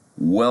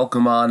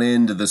Welcome on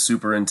into the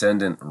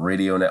Superintendent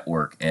Radio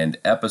Network and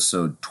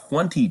episode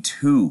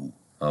 22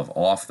 of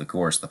Off the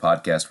Course, the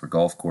podcast where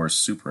golf course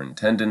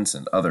superintendents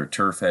and other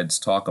turf heads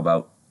talk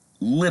about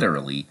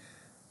literally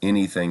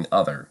anything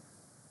other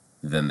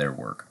than their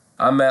work.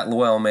 I'm Matt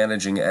Llewell,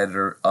 managing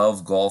editor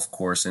of Golf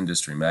Course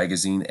Industry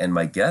Magazine, and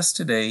my guest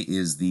today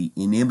is the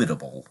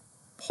inimitable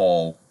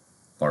Paul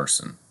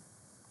Larsen.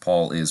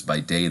 Paul is by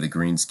day the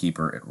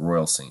greenskeeper at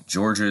Royal St.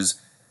 George's.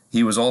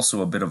 He was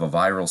also a bit of a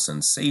viral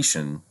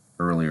sensation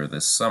earlier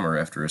this summer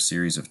after a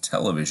series of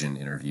television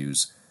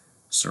interviews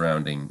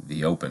surrounding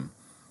the Open.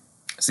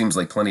 Seems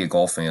like plenty of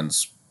golf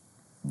fans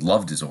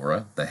loved his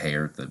aura, the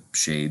hair, the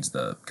shades,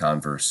 the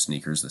Converse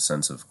sneakers, the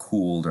sense of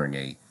cool during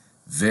a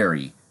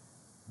very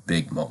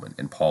big moment,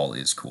 and Paul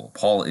is cool.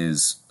 Paul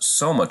is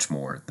so much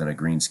more than a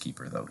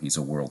greenskeeper, though. He's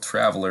a world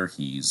traveler,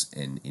 he's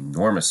an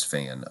enormous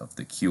fan of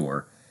The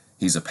Cure,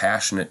 he's a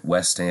passionate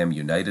West Ham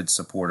United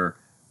supporter,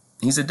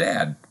 he's a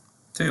dad,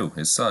 too.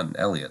 His son,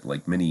 Elliot,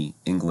 like many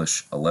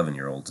English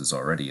 11-year-olds, is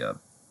already a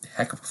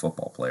heck of a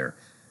football player.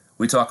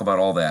 We talk about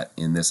all that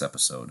in this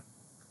episode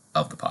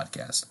of the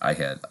podcast. I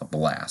had a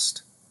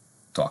blast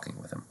talking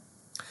with him.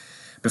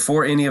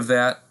 Before any of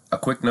that, a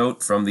quick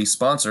note from the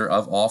sponsor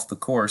of Off the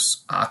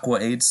Course,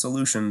 AquaAid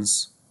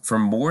Solutions. For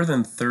more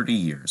than 30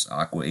 years,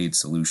 AquaAid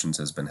Solutions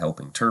has been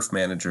helping turf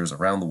managers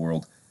around the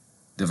world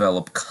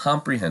develop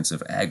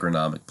comprehensive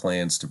agronomic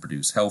plans to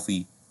produce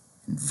healthy,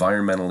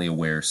 environmentally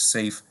aware,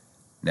 safe,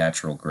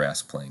 natural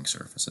grass playing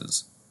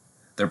surfaces.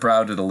 They're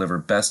proud to deliver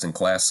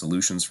best-in-class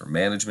solutions for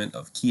management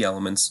of key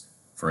elements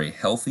for a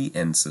healthy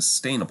and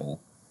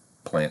sustainable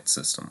plant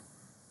system.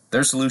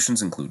 Their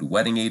solutions include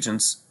wetting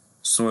agents,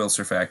 soil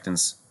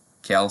surfactants,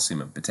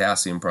 calcium and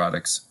potassium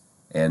products,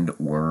 and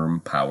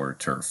worm-powered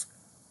turf,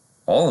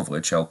 all of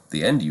which help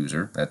the end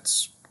user,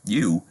 that's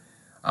you,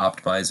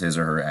 optimize his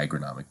or her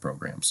agronomic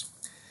programs.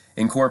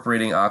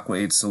 Incorporating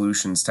AquaAid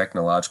Solutions'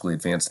 technologically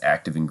advanced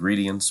active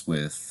ingredients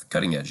with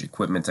cutting-edge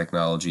equipment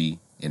technology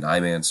in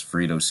IMANS,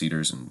 Frito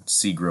seeders, and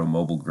Seagrow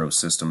mobile grow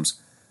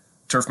systems,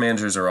 turf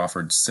managers are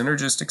offered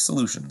synergistic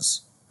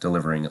solutions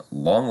delivering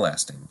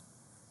long-lasting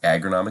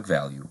agronomic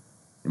value,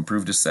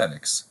 improved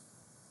aesthetics,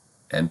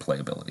 and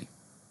playability.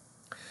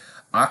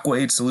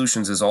 AquaAid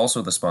Solutions is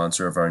also the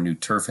sponsor of our new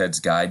Turf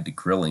Heads Guide to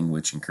Grilling,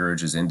 which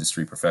encourages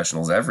industry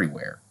professionals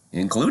everywhere,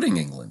 including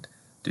England,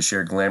 to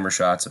share glamour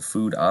shots of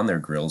food on their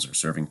grills or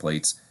serving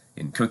plates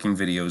in cooking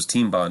videos,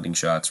 team bonding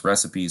shots,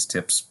 recipes,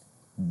 tips,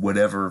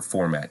 whatever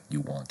format you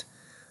want.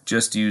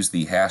 Just use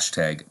the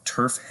hashtag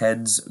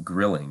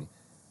TurfHeadsGrilling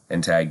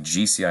and tag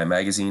GCI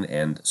Magazine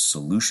and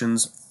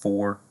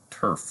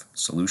Solutions4Turf.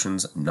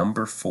 Solutions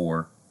number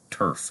 4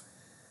 Turf.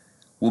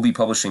 We'll be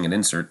publishing an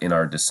insert in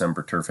our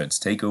December Turf Heads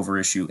Takeover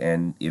issue,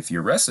 and if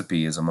your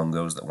recipe is among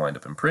those that wind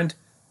up in print,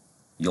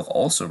 you'll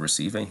also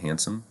receive a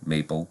handsome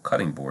maple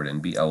cutting board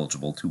and be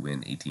eligible to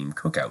win a team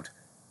cookout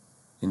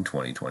in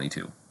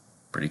 2022.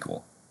 Pretty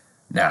cool.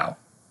 Now,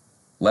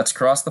 let's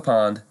cross the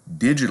pond,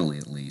 digitally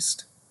at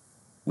least,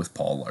 with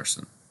Paul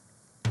Larsen.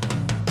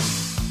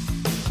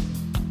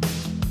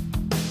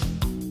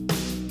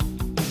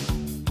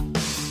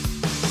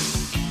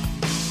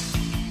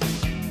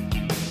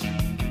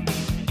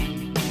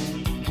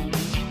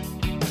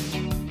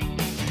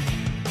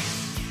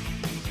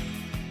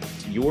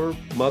 Your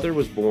mother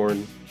was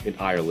born in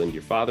Ireland,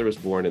 your father was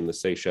born in the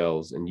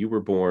Seychelles, and you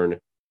were born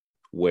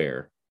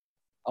where?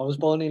 I was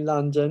born in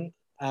London,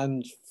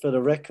 and for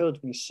the record,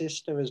 my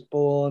sister was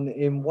born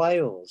in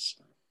Wales.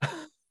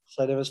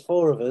 So there was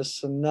 4 of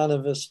us, and none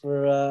of us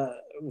were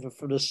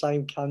from the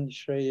same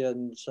country,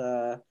 and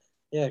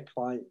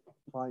quite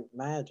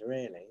mad,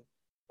 really.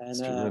 And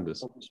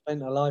tremendous. we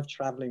spent our life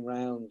travelling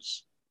around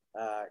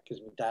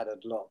because my dad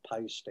had a lot of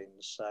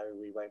postings. So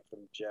we went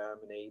from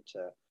Germany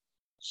to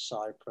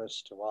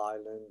Cyprus to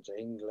Ireland,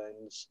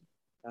 England.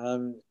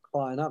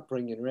 Quite an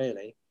upbringing,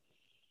 really.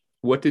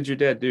 What did your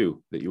dad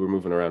do that you were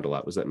moving around a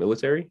lot? Was that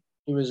military?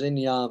 He was in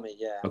the army,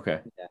 yeah.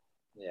 Okay.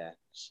 Yeah.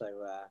 So,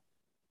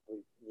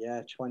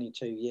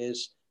 22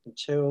 years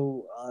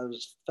until I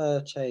was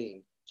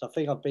 13. So I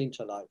think I've been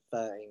to like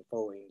 13,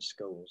 14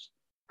 schools.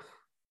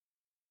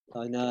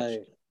 I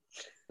know.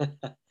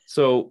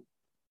 So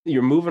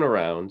you're moving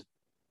around.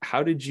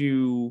 How did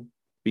you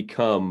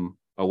become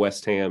a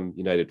West Ham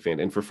United fan?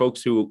 And for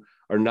folks who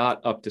are not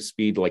up to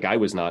speed, like I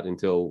was not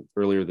until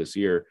earlier this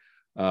year,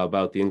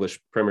 about the English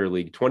Premier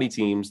League, 20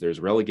 teams, there's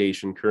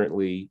relegation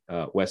currently.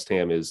 West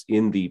Ham is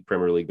in the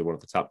Premier League. They're one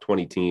of the top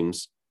 20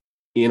 teams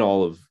in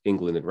all of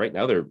England. And right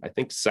now they're, I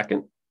think,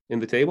 second in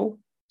the table,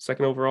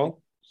 second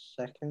overall.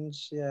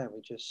 Seconds, yeah.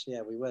 We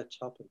were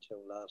top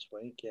until last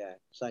week, yeah.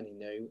 It's only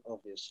new,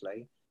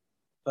 obviously.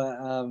 But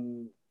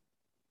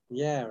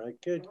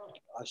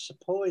I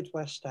supported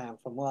West Ham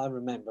from what I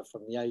remember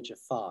from the age of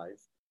 5.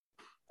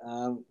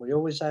 We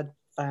always had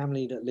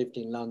family that lived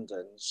in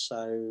London,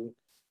 so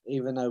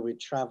even though we'd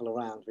travel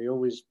around, we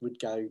always would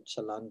go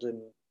to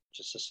London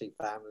just to see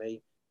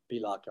family. Be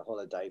like a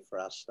holiday for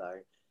us, though.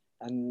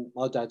 And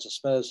my dad's a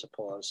Spurs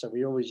supporter, so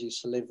we always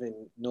used to live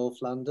in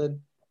North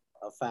London.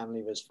 Our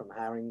family was from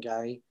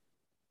Haringey.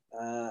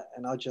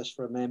 And I just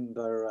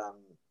remember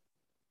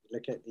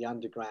look at the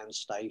underground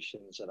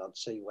stations and I'd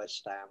see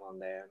West Ham on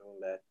there and all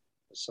the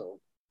sort of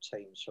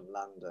teams from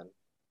London.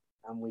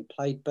 And we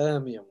played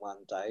Birmingham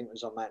one day. It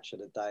was on Match of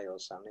the Day or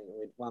something. And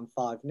we'd won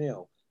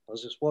 5-0. I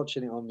was just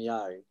watching it on my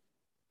own.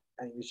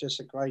 And it was just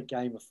a great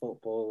game of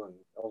football and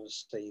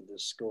obviously the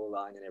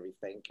scoreline and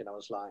everything. And I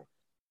was like,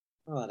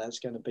 oh, that's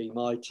going to be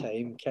my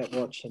team. Kept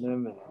watching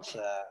them and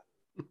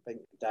I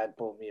think Dad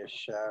bought me a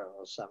shirt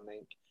or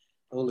something.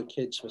 All the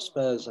kids were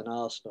Spurs and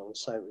Arsenal.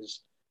 So it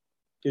was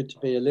good to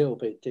be a little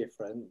bit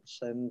different.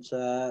 And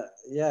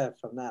yeah,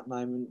 from that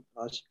moment,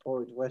 I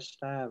supported West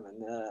Ham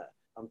and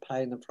I'm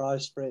paying the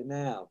price for it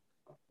now.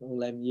 All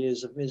them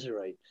years of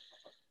misery.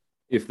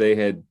 If they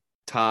had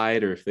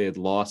tied or if they had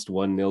lost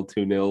 1-0,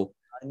 2-0,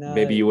 I know.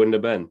 maybe you wouldn't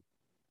have been.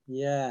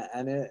 Yeah,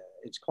 and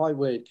it's quite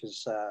weird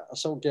because I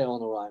sort of get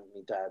on all right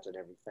with my dad and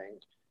everything,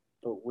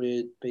 but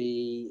we're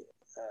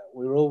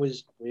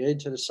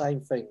into the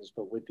same things,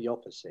 but we'd be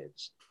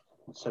opposites.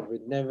 So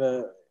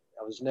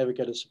I was never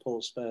going to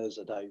support Spurs,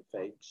 I don't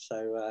think.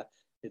 So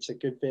it's a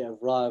good bit of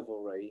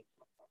rivalry.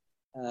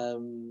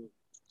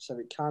 So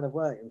it kind of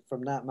worked. And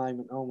from that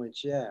moment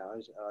onwards, yeah,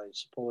 I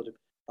supported.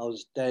 I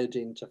was dead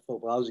into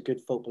football. I was a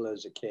good footballer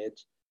as a kid.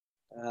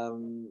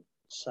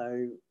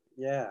 So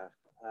yeah,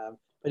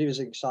 but it was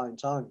an exciting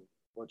time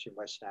watching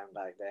West Ham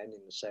back then in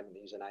the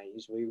 70s and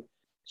 80s. We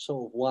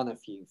sort of won a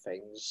few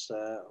things.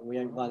 We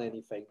haven't won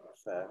anything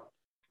for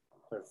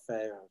a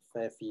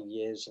fair few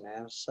years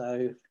now.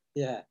 So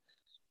yeah.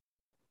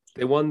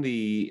 They won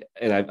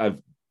and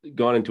I've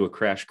gone into a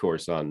crash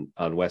course on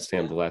West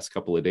Ham the last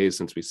couple of days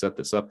since we set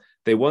this up.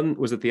 They won,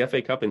 was it the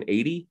FA Cup in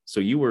 '80? So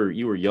you were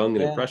young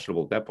and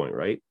impressionable at that point,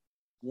 right?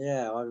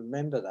 Yeah, I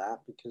remember that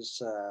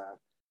because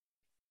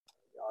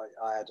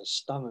I had a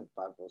stomach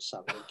bug or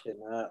something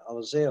and I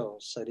was ill.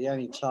 So the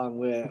only time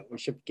we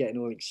should be getting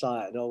all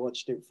excited, I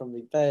watched it from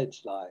my bed,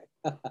 like.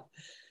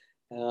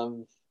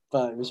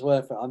 But it was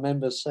worth it. I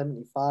remember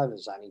 75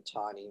 was only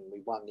tiny and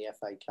we won the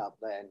FA Cup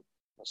then.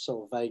 I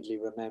sort of vaguely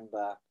remember.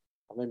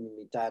 I remember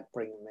my dad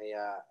bringing me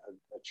a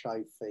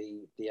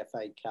trophy, the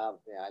FA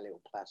Cup, a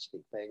little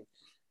plastic thing.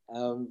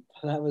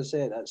 That was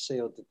it. That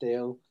sealed the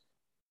deal.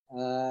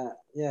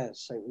 Yeah,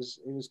 so it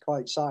was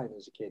quite exciting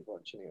as a kid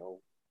watching it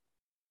all.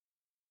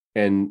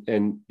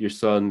 And your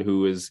son,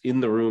 who is in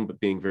the room but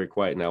being very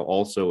quiet now,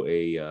 also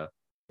a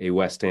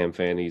West Ham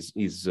fan.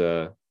 He's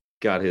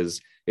got his.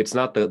 It's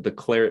not the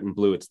claret and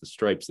blue; it's the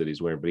stripes that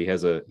he's wearing. But he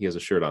has a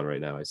shirt on right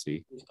now. I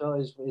see. He's got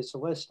it's a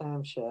West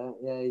Ham shirt.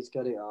 Yeah, he's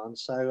got it on.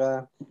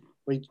 So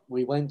we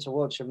went to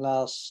watch him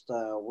last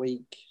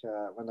week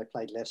when they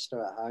played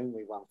Leicester at home.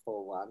 We won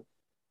 4-1,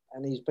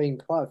 and he's been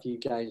quite a few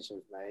games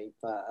with me.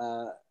 But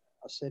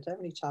I said, how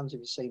many times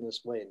have you seen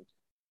us win?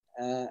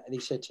 And he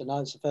said,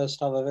 tonight's the first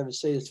time I've ever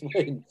seen us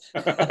win.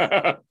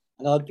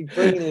 And I'd be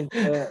bringing him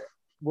to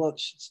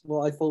watch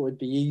what I thought would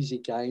be easy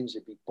games.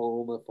 It'd be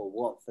Bournemouth or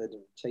Watford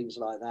and teams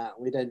like that.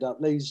 And we'd end up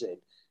losing.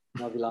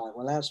 And I'd be like,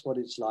 well, that's what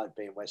it's like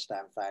being a West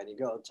Ham fan. You've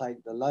got to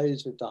take the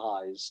lows with the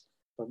highs,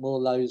 but more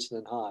lows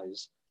than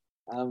highs.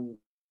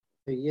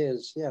 For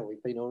years, yeah,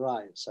 we've been all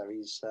right. So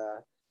he's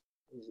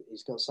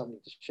got something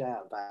to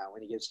shout about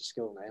when he gets to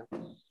school now.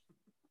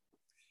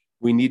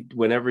 We need,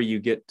 whenever you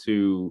get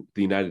to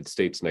the United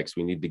States next,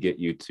 we need to get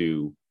you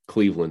to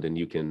Cleveland, and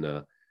you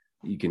can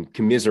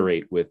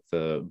commiserate with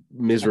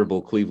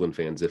miserable Cleveland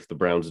fans if the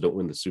Browns don't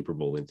win the Super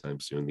Bowl anytime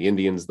soon. The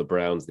Indians, the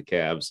Browns, the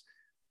Cavs,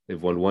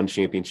 they've won one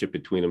championship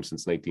between them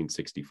since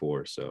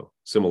 1964. So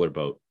similar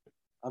boat.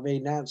 I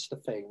mean, that's the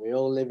thing. We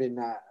all live in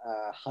that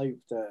hope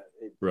that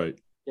right.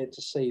 Get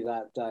to see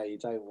that day,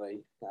 don't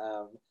we?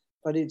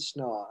 But it's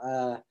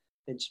not.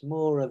 It's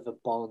more of a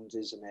bond,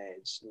 isn't it?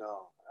 It's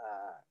not.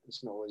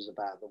 It's not always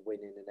about the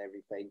winning and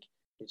everything.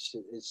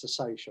 It's a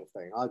social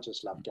thing. I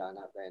just love going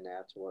up there now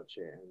to watch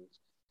it, and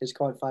it's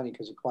quite funny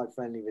because we're quite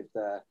friendly with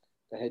the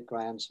head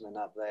groundsman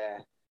up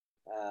there.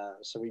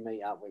 So we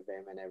meet up with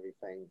him and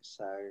everything.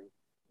 So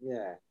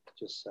yeah,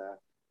 just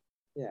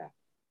yeah,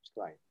 it's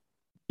great.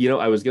 You know,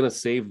 I was gonna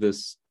save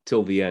this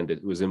till the end.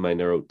 It was in my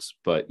notes,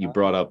 but you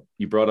brought up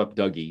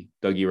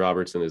Dougie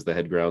Robertson as the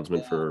head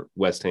groundsman for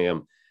West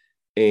Ham,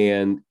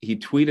 and he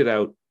tweeted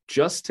out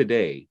just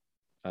today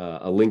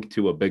a link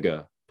to a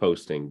Bigga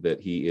posting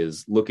that he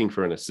is looking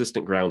for an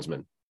assistant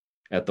groundsman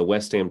at the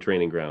West Ham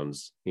training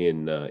grounds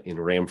in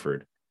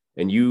Ramford,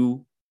 and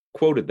you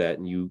quoted that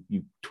and you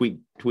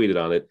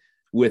tweeted on it,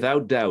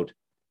 without doubt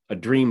a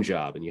dream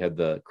job, and you had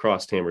the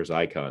crossed hammers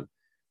icon.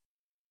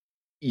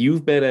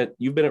 You've been at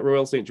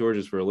Royal St.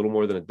 George's for a little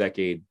more than a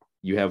decade.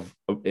 You have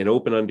an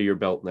open under your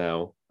belt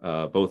now,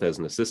 both as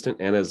an assistant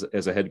and as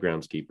a head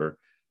groundskeeper.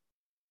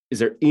 Is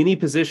there any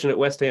position at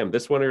West Ham,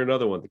 this one or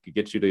another one, that could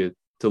get you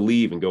to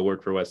leave and go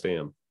work for West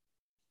Ham?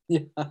 Yeah.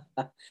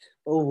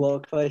 Oh, what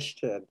a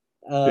question.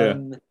 Yeah.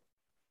 Do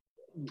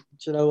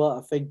you know what?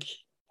 I think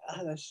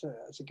that's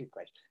a good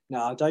question.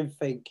 No, I don't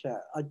think.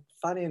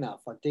 Funny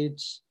enough, I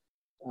did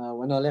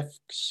when I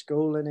left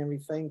school and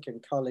everything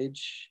and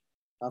college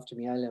after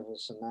my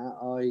A-levels and that.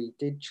 I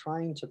did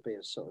train to be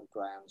a sort of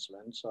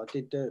groundsman, so I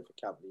did do it for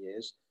a couple of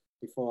years.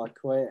 before I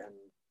quit and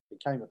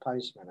became a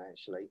postman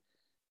actually.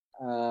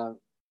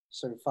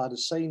 So if I'd have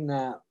seen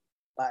that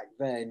back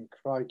then,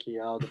 crikey,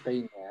 I'd have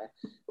been there.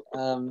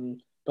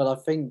 But I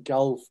think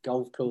golf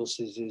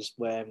courses is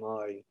where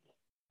my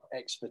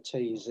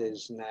expertise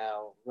is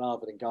now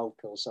rather than golf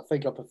course. I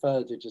think I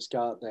prefer to just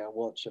go out there and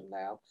watch them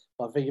now.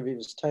 But I think if it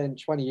was 10,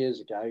 20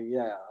 years ago,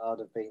 yeah, I'd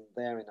have been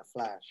there in a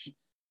flash.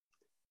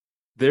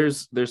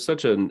 There's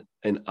such an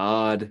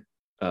odd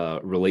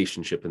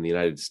relationship in the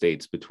United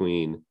States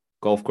between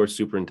golf course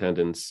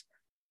superintendents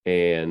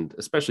and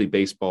especially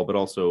baseball, but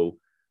also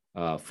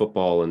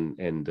football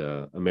and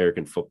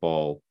American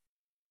football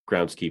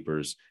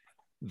groundskeepers,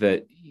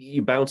 that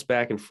you bounce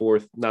back and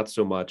forth, not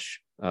so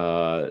much.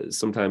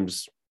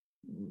 Sometimes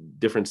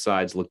different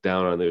sides look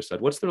down on their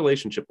side. What's the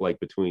relationship like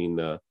between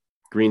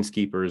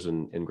greenskeepers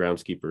and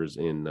groundskeepers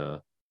in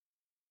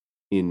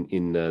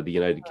the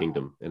United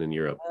Kingdom and in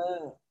Europe?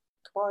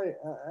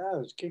 That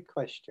was a good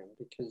question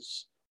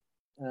because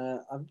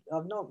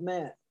I've not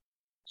met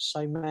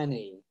so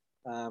many,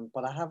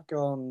 but I have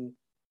gone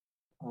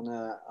on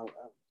a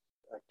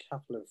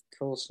couple of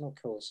not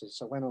courses.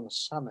 I went on a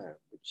summit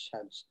which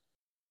had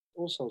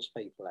all sorts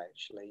of people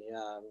actually,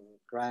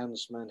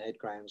 groundsmen, head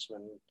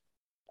groundsmen,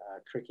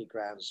 cricket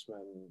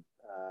groundsmen,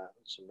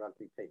 some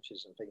rugby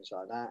pitches and things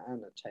like that,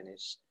 and a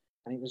tennis.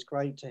 And it was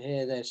great to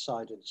hear their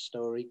side of the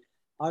story.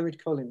 I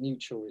would call it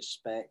mutual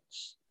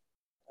respect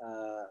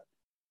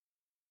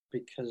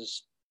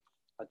because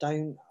I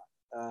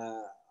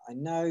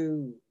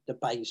know the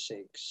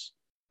basics,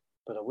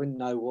 but I wouldn't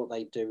know what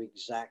they do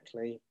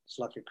exactly. It's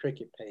like a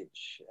cricket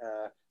pitch.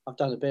 I've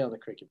done a bit on a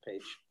cricket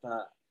pitch,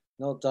 but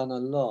not done a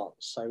lot.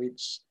 So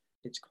it's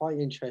quite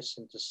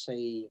interesting to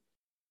see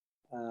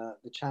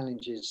the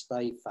challenges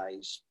they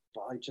face.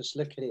 But I just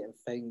look at it and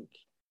think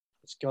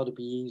it's got to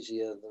be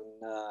easier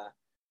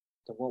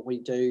than what we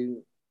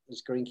do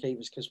as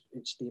greenkeepers because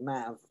it's the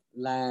amount of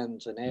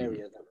land and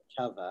area that we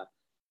cover.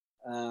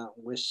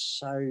 We're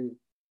so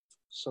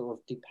sort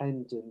of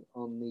dependent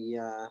on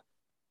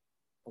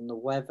the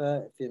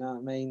weather, if you know what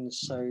I mean.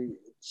 So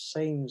it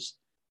seems,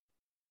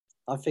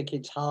 I think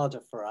it's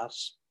harder for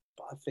us,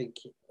 but I think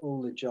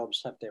all the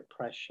jobs have their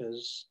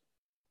pressures,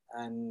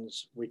 and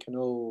we can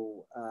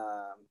all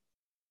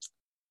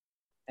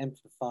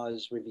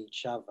empathise with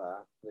each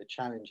other, the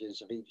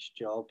challenges of each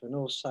job, and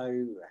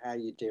also how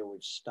you deal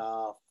with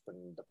staff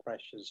and the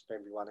pressures of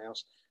everyone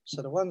else.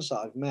 So the ones that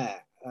I've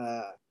met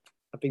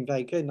have been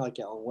very good, and I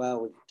get on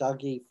well with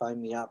Dougie.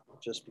 Phoned me up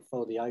just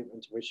before the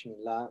Open to wish me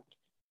luck.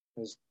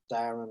 There's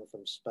Darren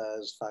from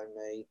Spurs phoned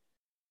me.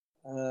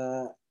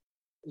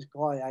 It's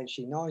quite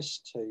actually nice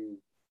to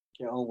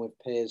get on with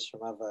peers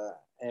from other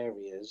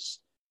areas.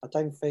 I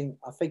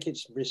think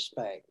it's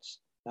respect.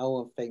 No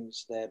one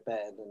thinks they're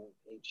better than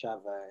each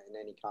other in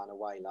any kind of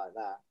way like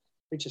that,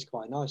 which is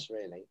quite nice,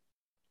 really.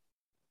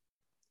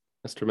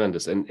 That's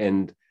tremendous.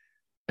 And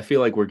I feel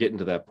like we're getting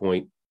to that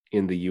point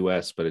in the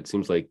US, but it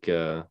seems like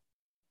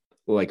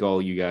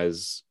all you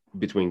guys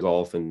between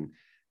golf and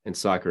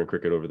soccer and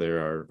cricket over there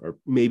are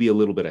maybe a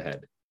little bit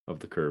ahead of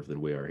the curve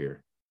than we are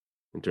here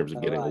in terms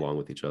of getting along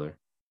with each other.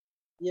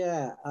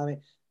 Yeah, I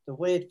mean, the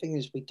weird thing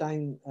is we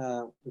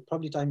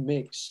probably don't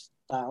mix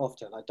that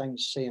often. I don't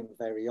see them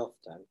very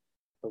often,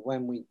 but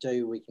when we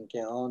do, we can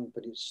get on.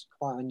 But it's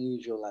quite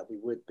unusual that we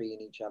would be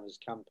in each other's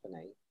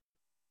company.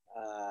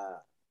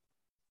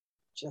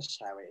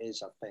 Just how it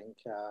is, I think.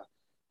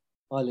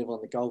 I live on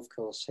the golf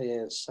course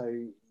here, so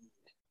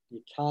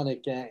you kind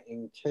of get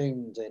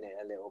entombed in it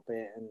a little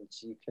bit, and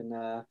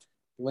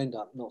you end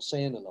up not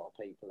seeing a lot of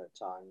people at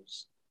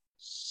times.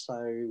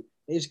 So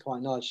it is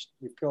quite nice.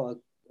 We've got a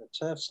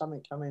turf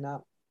summit coming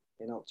up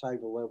in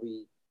October where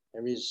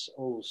there is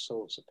all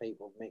sorts of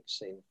people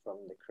mixing from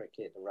the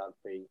cricket, the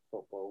rugby,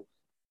 football.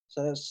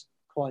 So that's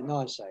quite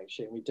nice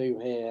actually. We do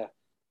hear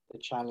the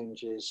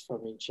challenges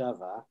from each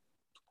other,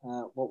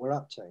 what we're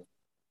up to.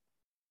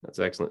 That's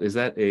excellent. Is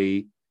that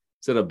a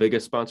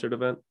biggest sponsored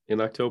event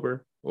in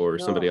October or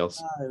somebody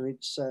else? No,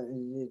 it's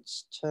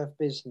Turf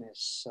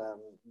Business.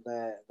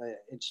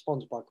 It's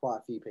sponsored by quite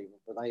a few people,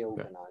 but they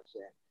organise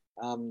it.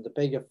 The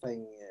bigger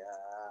thing,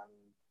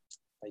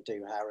 they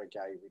do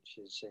Harrogate, which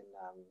is in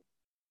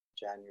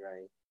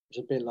January. It's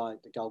a bit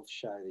like the golf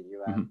show that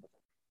you have. Mm-hmm.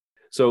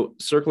 So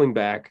circling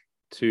back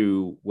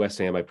to West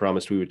Ham, I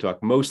promised we would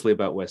talk mostly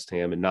about West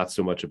Ham and not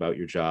so much about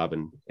your job.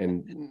 And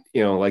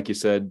like you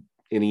said,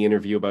 any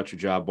interview about your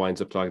job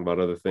winds up talking about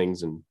other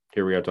things. And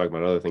here we are talking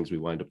about other things. We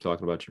wind up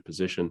talking about your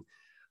position.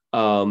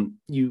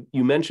 You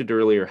mentioned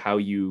earlier how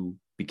you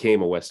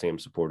became a West Ham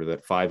supporter,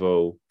 that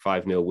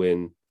 5-0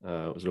 win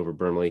was over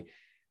Burnley.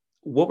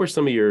 What were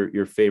some of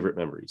your favorite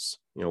memories?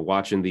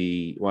 Watching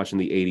the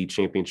 80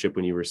 championship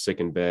when you were sick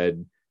in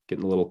bed,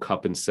 getting a little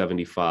cup in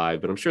 75,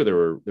 but I'm sure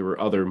there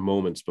were other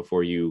moments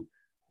before you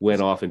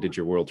went off and did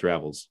your world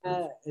travels.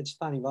 It's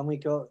funny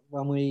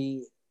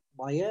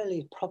my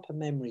early proper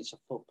memories of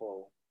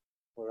football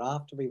were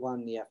after we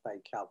won the FA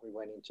Cup. We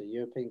went into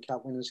European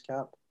Cup Winners'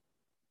 Cup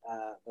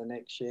the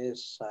next year.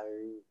 So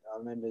I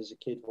remember as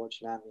a kid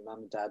watching that. My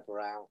mum and dad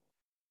were out.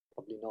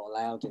 probably not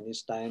allowed in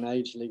this day and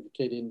age, leave a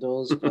kid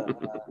indoors, but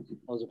I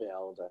was a bit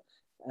older.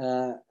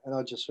 And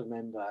I just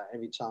remember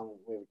every time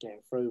we were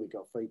getting through, we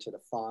got through to the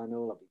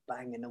final, I'd be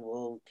banging the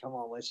wall, come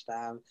on, West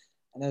Ham.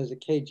 And as a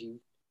kid, you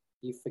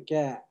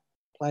forget,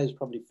 players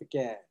probably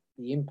forget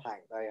the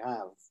impact they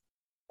have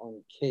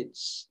on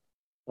kids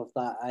of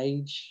that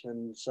age.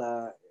 And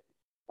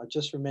I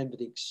just remember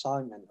the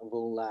excitement of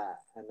all that.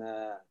 And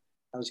that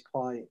was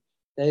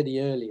they're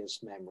the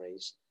earliest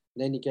memories.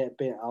 And then you get a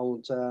bit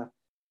older.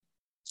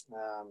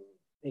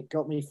 It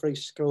got me through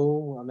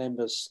school. I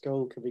remember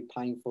school could be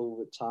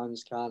painful at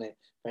times, can't it?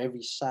 But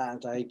every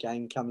Saturday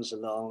game comes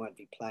along, I'd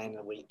be playing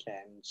the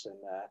weekends, and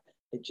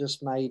it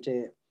just made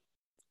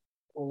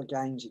all the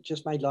games. It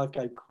just made life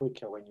go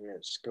quicker when you're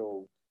at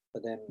school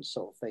for them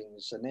sort of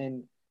things. And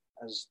then,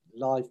 as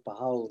life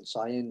beholds,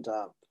 I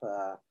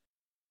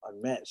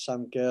met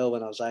some girl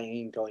when I was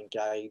 18, got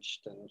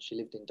engaged, and she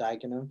lived in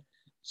Dagenham.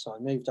 So I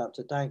moved up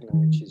to Dagenham,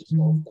 which is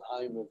sort of the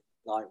home of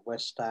like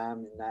West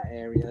Ham in that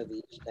area,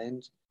 the East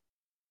End.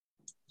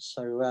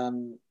 So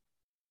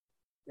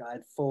I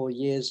had 4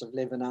 years of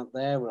living up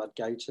there where I'd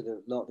go to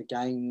a lot of the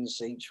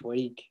games each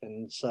week,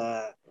 and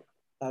that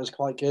was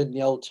quite good in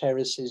the old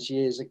terraces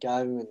years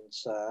ago. And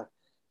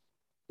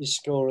you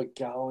score a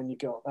goal and you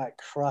got that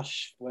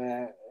crush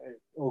where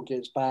it all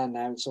gets banned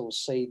now, it's all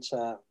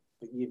seater,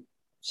 but you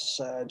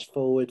surge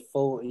forward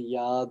 40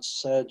 yards,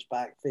 surge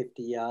back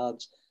 50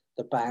 yards,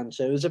 the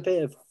banter. It was a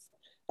bit of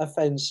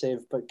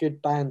offensive, but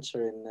good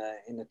banter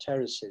in the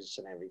terraces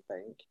and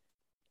everything.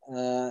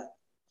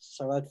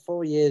 So I had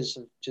 4 years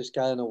of just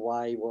going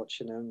away,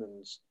 watching them.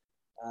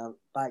 And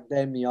back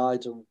then, the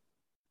idol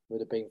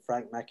would have been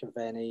Frank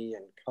McAvenny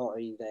and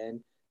Cotty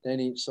then. Then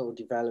it sort of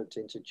developed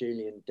into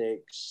Julian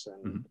Dix.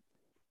 And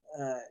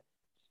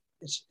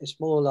it's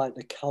more like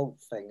the cult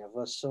thing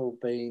of us all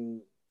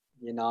being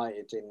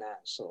united in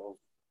that sort of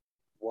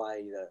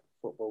way that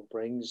football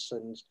brings.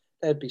 And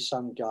there'd be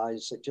some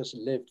guys that just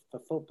lived for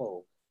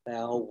football.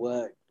 Their whole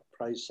work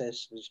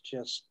process was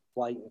just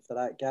waiting for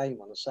that game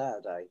on a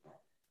Saturday.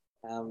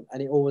 And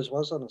it always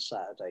was on a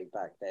Saturday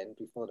back then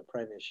before the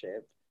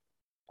Premiership.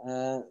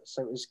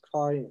 So it was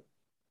quite,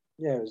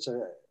 it was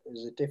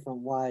a different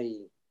way.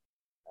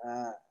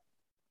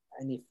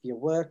 And if your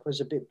work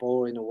was a bit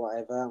boring or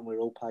whatever, and we're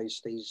all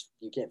posties,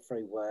 you get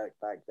through work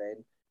back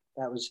then,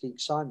 that was the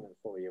excitement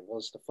for you,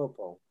 was the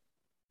football.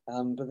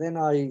 But then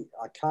I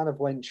kind of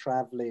went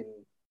travelling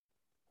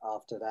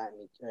after that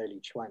in the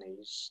early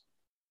 20s.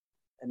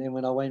 And then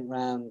when I went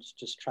round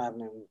just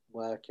travelling,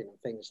 working and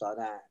things like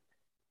that,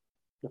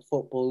 the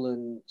football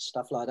and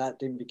stuff like that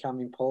didn't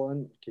become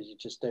important because you're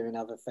just doing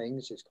other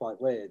things. It's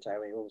quite weird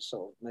how it all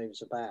sort of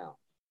moves about.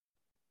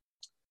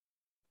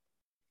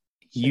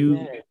 So,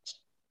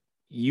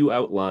 you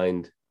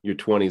outlined your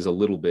 20s a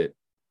little bit.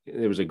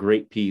 There was a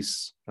great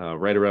piece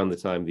right around the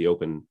time the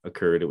Open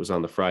occurred. It was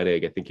on the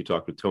Friday. I think you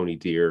talked with Tony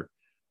Deere,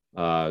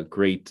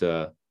 great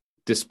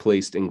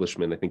displaced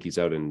Englishman. I think he's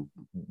out in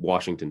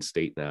Washington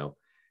State now.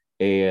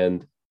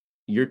 And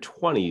your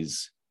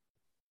 20s,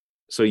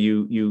 so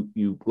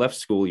you left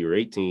school, you were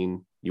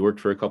 18, you worked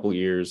for a couple of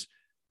years,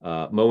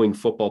 mowing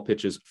football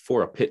pitches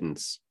for a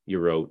pittance, you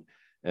wrote,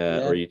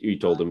 or you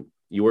told him.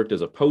 You worked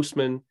as a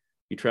postman,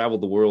 you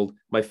traveled the world.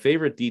 My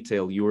favorite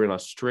detail, you were in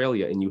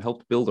Australia and you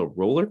helped build a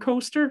roller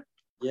coaster?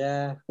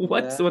 Yeah.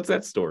 What's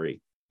that story?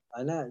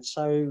 I know.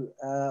 So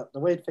the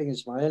weird thing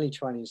is, my early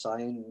 20s,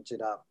 I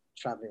ended up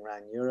traveling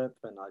around Europe,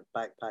 and I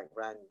backpacked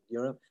around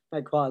Europe.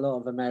 Met quite a lot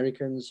of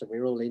Americans, and we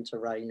were all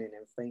interrailing and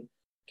everything.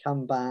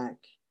 Come back,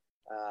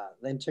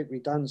 then took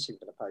redundancy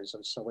for the post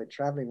office, so we're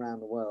traveling around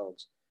the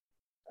world.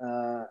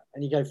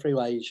 And you go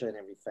through Asia and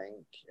everything.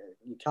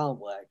 You can't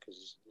work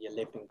because you're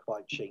living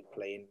quite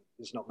cheaply and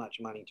there's not much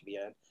money to be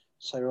earned.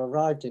 So I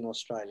arrived in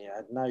Australia,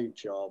 had no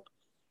job,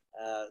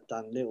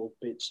 done little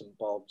bits and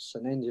bobs,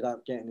 and ended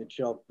up getting a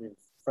job with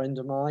a friend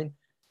of mine.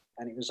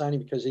 And it was only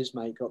because his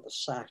mate got the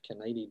sack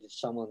and they needed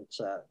someone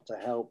to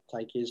help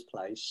take his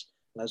place.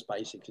 And that's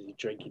basically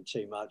drinking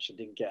too much and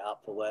didn't get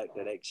up for work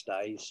the next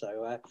day.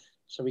 So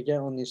we get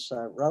on this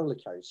roller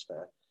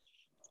coaster,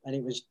 and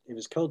it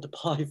was called the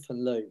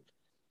Python Loop.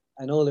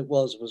 And all it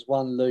was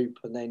one loop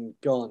and then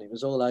gone. It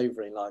was all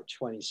over in like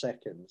 20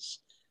 seconds.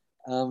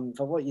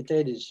 But what you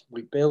did is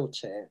we built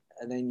it,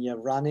 and then you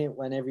run it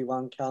when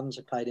everyone comes.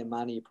 You pay their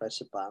money, you press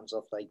the buttons,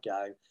 off they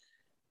go.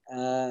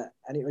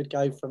 And it would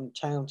go from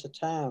town to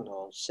town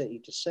or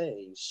city to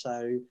city.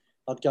 So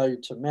I'd go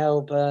to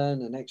Melbourne,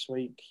 the next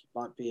week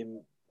might be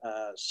in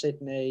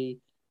Sydney,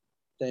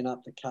 then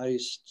up the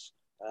coast,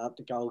 up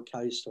the Gold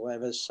Coast or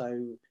whatever.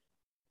 So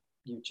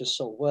you just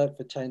sort of work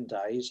for 10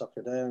 days. I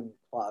could earn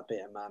quite a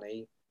bit of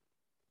money.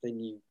 Then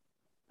you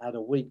had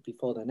a week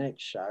before the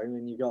next show,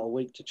 and you got a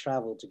week to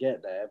travel to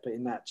get there. But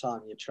in that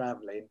time, you're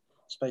traveling,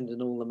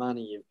 spending all the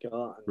money you've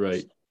got,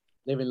 and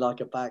living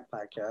like a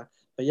backpacker.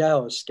 But yeah, I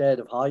was scared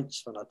of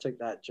heights when I took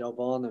that job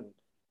on, and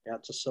you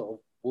had to sort of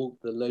walk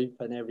the loop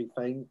and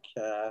everything.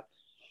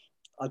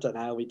 I don't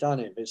know how we done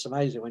it, but it's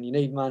amazing. When you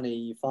need money,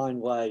 you find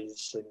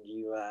ways, and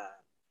you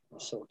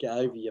sort of get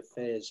over your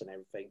fears and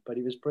everything. But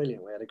it was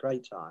brilliant. We had a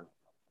great time.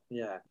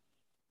 Yeah,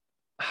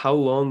 How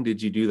long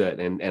did you do that?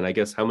 And I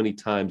guess how many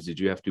times did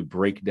you have to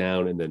break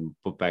down and then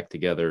put back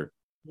together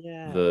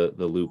yeah. the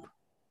loop?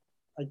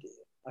 I,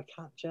 I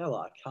can't, you know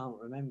what, I can't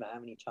remember how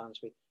many times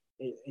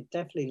it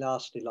definitely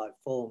lasted like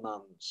 4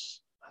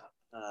 months.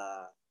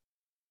 Uh,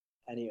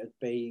 and it would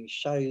be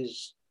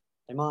shows,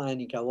 they might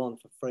only go on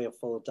for 3 or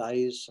 4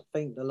 days. I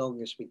think the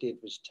longest we did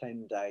was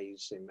 10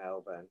 days in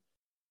Melbourne.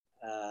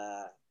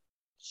 Uh,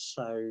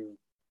 so,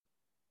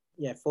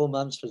 yeah, 4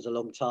 months was a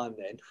long time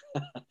then.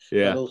 And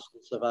Yeah. all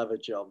sorts of other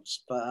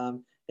jobs. But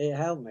it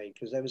helped me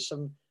because there was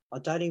some, I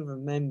don't even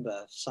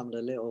remember some of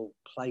the little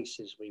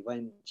places we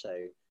went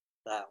to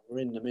that were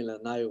in the middle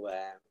of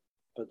nowhere.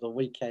 But the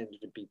weekend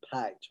would be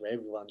packed where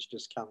everyone's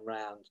just come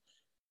round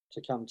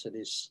to come to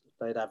this.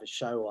 They'd have a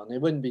show on.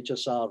 It wouldn't be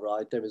just our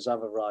ride. There was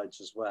other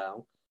rides as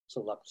well,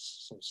 sort of like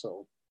some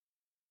sort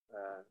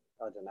of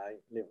I don't know,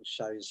 little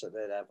shows that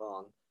they'd have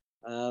on.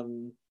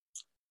 Um,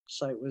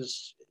 so it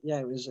was, yeah,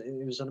 it was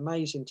an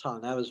amazing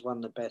time. That was one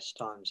of the best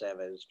times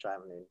ever. Was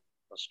traveling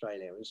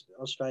Australia.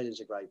 Australia's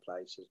a great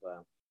place as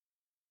well.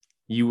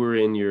 You were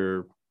in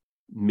your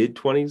mid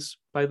 20s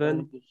by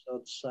then? 20s,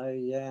 I'd say,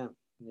 yeah,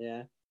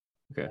 yeah,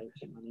 Okay. late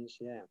 20s,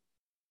 yeah.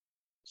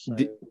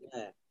 Did, So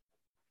yeah,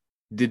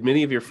 did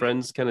many of your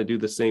friends kind of do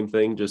the same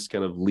thing, just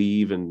kind of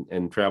leave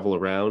and travel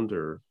around,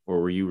 or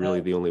were you really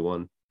uh, the only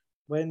one?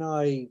 when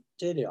I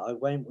did it, I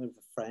went with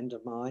a friend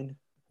of mine,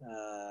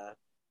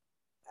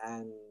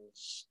 and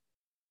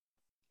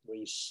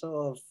we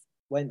sort of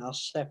went our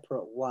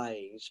separate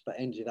ways, but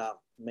ended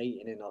up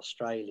meeting in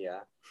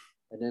Australia.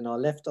 And then I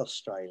left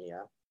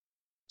Australia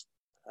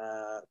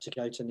to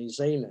go to New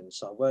Zealand.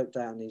 So I worked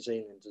out in New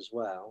Zealand as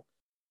well.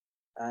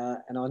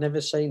 And I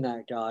never seen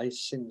that guy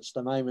since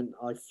the moment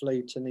I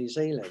flew to New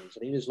Zealand.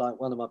 And he was like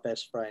one of my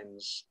best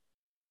friends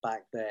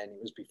back then.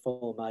 It was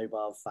before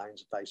mobile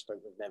phones and Facebook.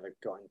 We've never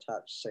got in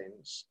touch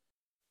since.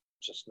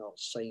 Just not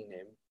seen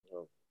him.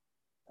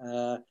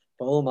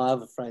 But all my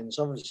other friends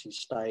obviously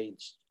stayed.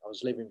 I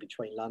was living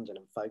between London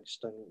and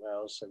Folkestone, where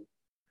else and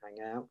hang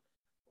out.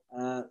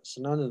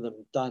 So none of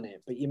them done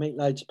it. But you meet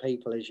loads of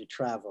people as you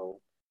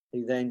travel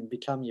who then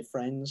become your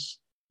friends.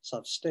 So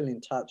I'm still in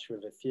touch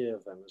with a few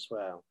of them as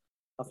well.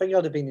 I think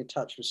I'd have been in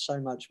touch with so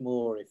much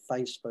more if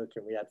Facebook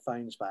and we had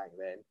phones back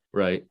then.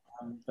 Right.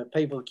 But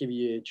people give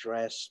you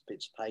address,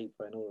 bits of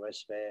paper, and all the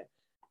rest of it.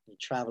 You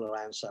travel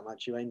around so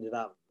much, you ended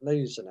up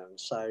losing them.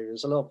 So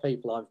there's a lot of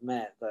people I've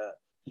met that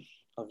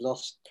I've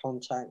lost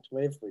contact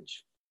with,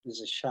 which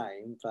is a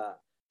shame, but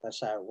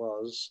that's how it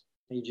was.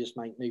 You just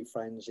make new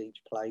friends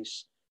each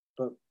place.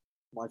 But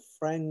my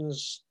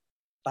friends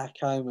back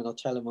home, and I'll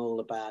tell them all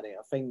about it.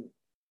 I think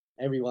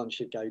everyone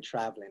should go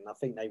traveling. I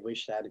think they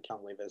wish they had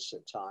come with us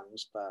at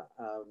times, but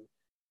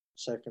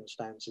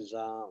circumstances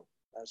are,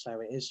 that's how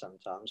it is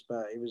sometimes.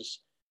 But it was,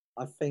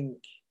 I think,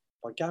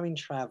 by going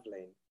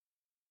traveling,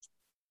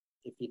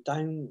 if you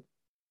don't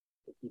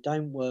if you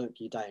don't work,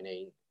 you don't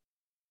eat.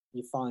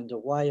 You find a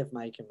way of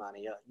making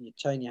money. You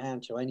turn your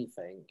hand to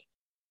anything,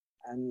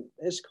 and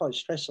it's quite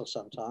stressful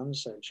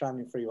sometimes. So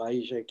traveling through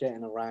Asia,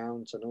 getting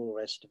around, and all the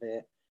rest of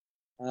it.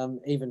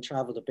 Even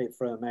travelled a bit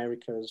through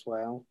America as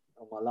well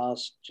on my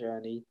last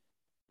journey.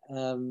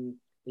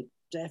 It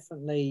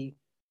definitely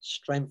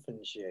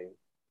strengthens you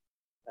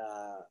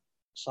uh,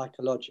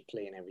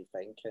 psychologically and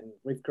everything. And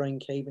with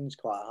greenkeeping, it's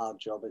quite a hard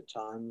job at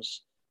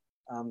times.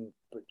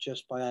 But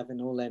just by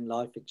having all them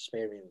life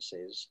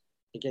experiences,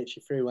 it gets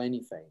you through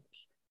anything.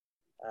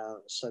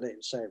 So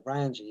it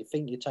rounds you. You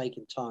think you're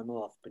taking time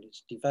off, but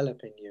it's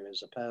developing you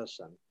as a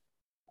person.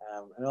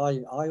 And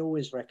I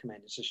always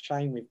recommend. It's a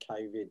shame with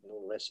COVID and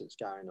all the rest that's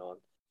going on,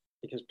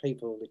 because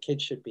the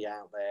kids should be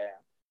out there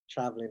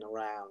traveling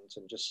around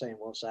and just seeing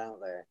what's out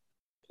there,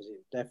 because it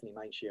definitely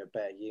makes you a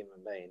better human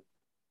being.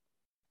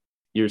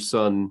 Your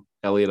son,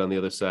 Elliot, on the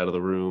other side of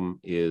the room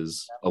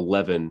is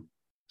 11.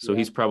 So Yeah,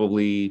 he's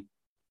probably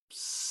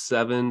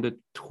 7 to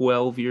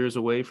 12 years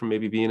away from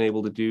maybe being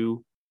able to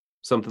do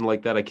something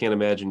like that. I can't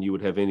imagine you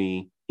would have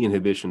any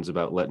inhibitions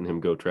about letting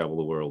him go travel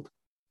the world.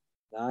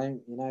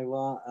 no, you know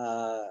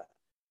what?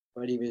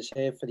 When he was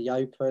here for the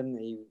Open,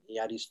 he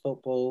had his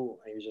football.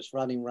 He was just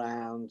running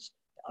around.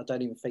 I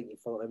don't even think he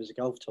thought there was a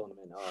golf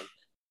tournament on.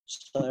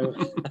 So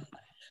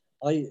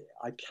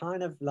I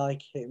kind of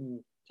like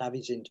him to have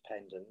his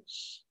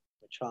independence.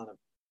 We're trying to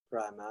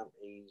grow him up.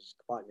 He's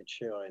quite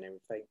mature and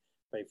everything.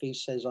 But if he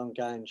says I'm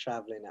going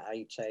travelling at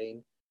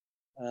 18,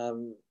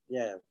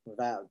 yeah,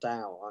 without a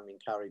doubt, I'm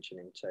encouraging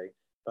him to.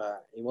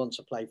 But he wants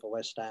to play for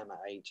West Ham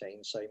at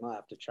 18, so he might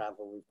have to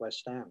travel with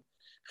West Ham.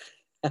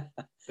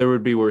 There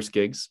would be worse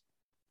gigs.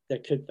 There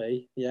could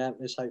be, yeah.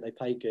 Let's hope they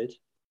pay good.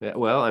 Yeah,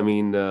 well, I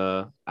mean,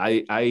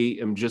 I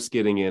am just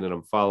getting in and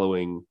I'm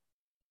following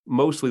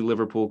mostly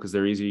Liverpool because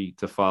they're easy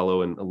to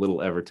follow, and a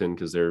little Everton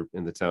because they're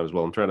in the town as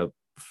well. I'm trying to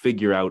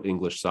figure out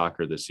English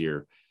soccer this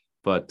year,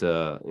 but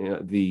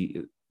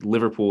the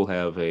Liverpool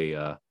have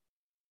a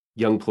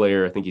young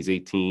player. I think he's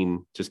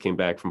 18, just came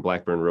back from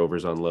Blackburn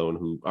Rovers on loan.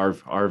 Who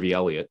RV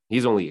Elliott?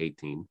 He's only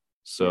 18.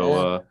 So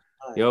Yeah,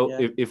 you know,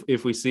 yeah,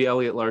 if we see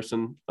Elliott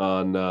Larsen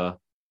on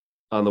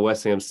on the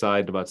West Ham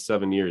side in about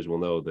 7 years will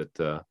know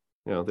that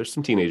there's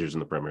some teenagers in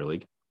the Premier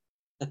League.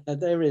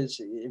 There is.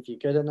 If you're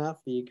good enough,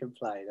 you can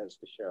play. That's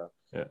for sure.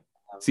 Yeah.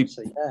 So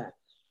yeah.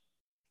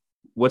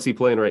 What's he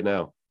playing right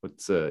now?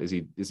 What's is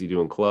he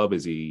doing club?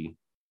 What's he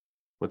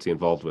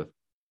involved with?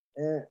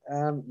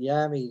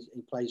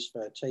 He plays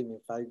for a team in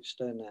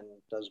Folkestone and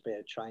does a bit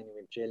of training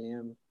with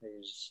Gilliam,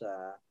 who's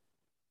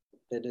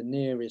they're the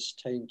nearest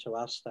team to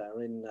us that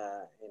are in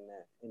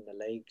the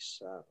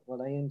leagues.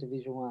 They in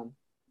Division One?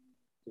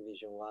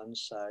 Division One,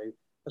 so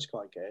that's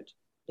quite good.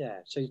 Yeah,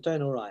 so he's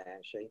doing all right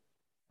actually.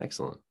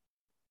 Excellent.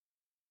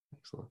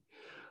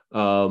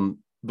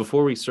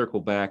 Before we circle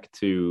back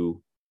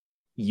to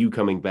you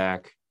coming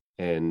back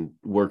and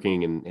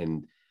working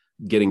and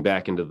getting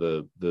back into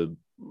the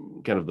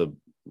kind of the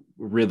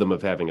rhythm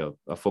of having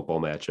a football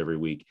match every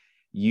week,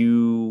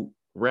 you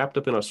wrapped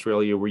up in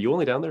Australia. Were you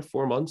only down there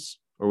 4 months,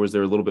 or was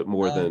there a little bit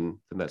more than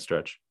that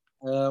stretch?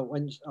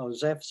 When I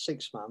was there for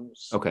 6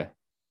 months. Okay.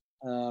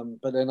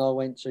 But then I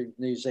went to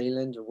New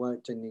Zealand and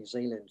worked in New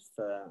Zealand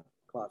for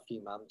quite a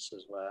few months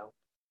as well.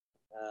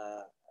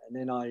 And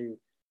then I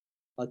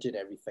did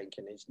everything.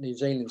 And New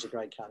Zealand's a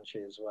great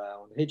country as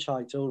well. And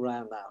hitchhiked all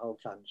around that whole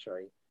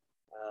country.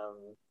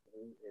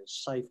 It's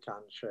a safe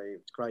country.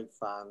 It's great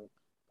fun.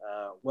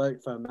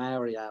 Worked for a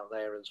Maori out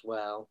there as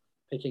well,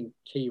 picking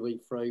kiwi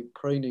fruit,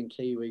 pruning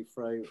kiwi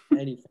fruit,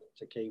 anything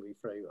to kiwi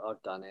fruit.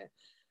 I've done it.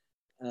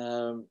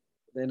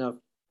 Then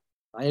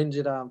I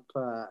ended up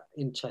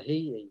in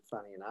Tahiti,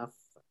 funny enough,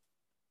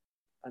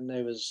 and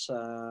there was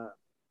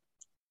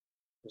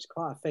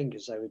quite a thing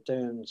because they were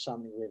doing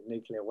something with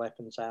nuclear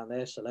weapons out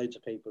there. So loads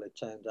of people had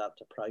turned up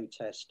to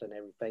protest and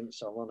everything.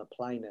 So I'm on a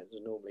plane that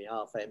was normally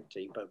half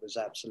empty, but was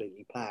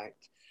absolutely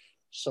packed.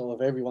 Sort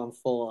of everyone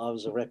thought I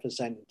was a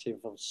representative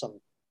of some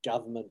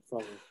government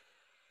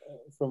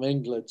from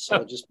England.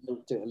 So I just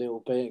milked it a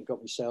little bit and got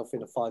myself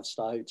in a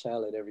 5-star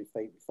hotel and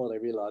everything before they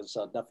realised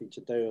I had nothing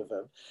to do with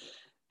them.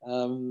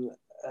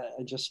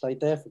 I just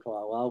stayed there for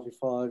quite a while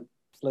before I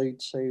flew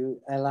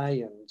to LA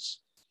and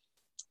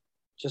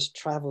just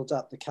travelled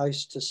up the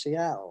coast to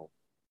Seattle,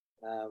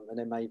 and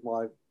then made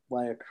my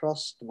way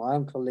across. My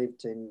uncle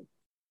lived in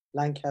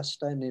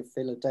Lancaster near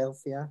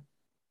Philadelphia,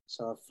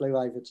 so I flew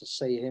over to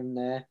see him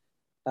there.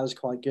 That was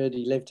quite good.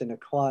 He lived in a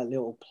quiet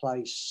little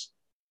place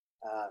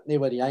near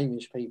where the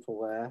Amish people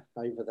were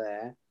over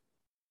there.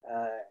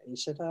 He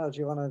said, "Oh, do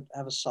you want to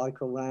have a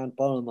cycle round,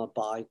 borrow my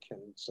bike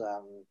and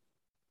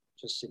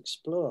just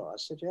explore?" I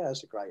said, "Yeah,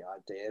 that's a great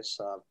idea."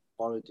 So I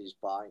borrowed his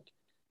bike.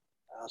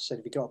 I said,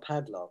 "Have you got a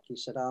padlock?" He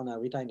said, "Oh, no,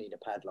 we don't need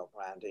a padlock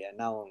around here.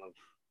 No one will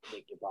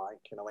nick your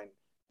bike." And I went,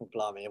 "Well,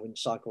 blimey, I wouldn't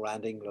cycle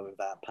around England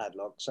without a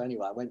padlock." So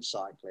anyway, I went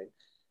cycling,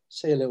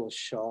 see a little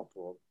shop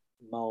or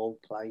mall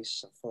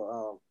place. I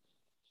thought,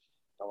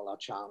 well, I'll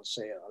chance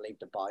it. I'll leave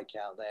the bike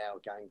out there. I'll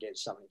go and get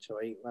something to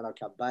eat. When I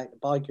come back, the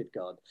bike had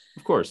gone.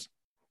 Of course.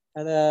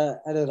 And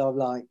then I'm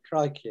like,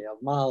 crikey, I'm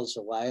miles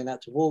away and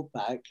had to walk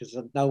back because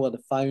I had no one to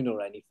phone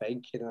or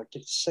anything. I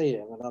could see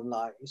him and I'm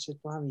like, he said,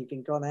 "Mum, you've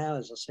been gone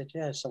hours." I said,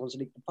 "Yeah, someone's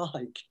nicked the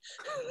bike."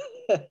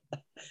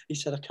 He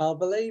said, "I can't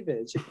believe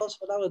it. Is it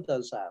possible no one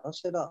does that?" I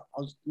said, I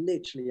was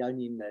literally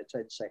only in there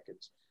 10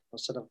 seconds. I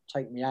said, "It'll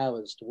take me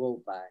hours to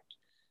walk back."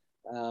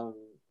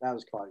 That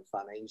was quite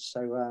funny.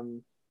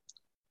 So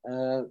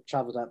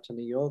travelled up to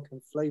New York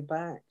and flew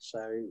back. So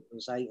it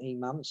was 18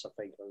 months, I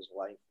think I was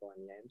away for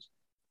in the end.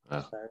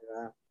 Wow. So,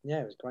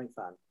 it was great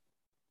fun.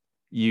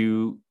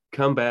 You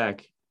come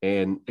back,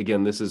 and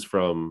again, this is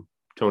from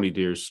Tony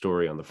Deer's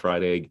story on the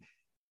Fried Egg.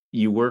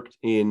 You worked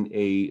in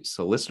a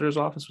solicitor's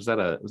office. Was that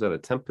a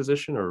temp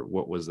position, or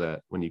what was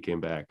that when you came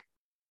back?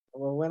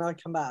 Well, when I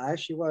come back, I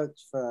actually worked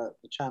for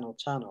the Channel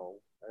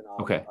Tunnel, and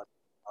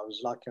I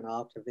was like an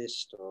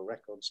archivist or a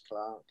records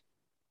clerk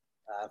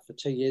for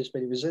 2 years,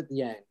 but it was at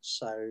the end,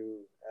 so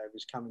it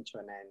was coming to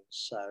an end.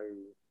 So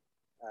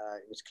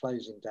it was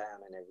closing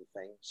down and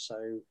everything.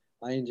 So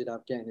I ended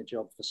up getting a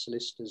job for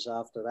solicitors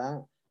after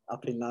that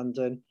up in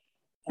London.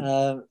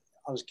 I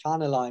was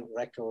kind of like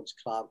records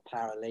clerk,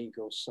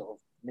 paralegal, sort of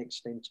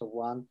mixed into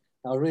one.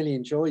 I really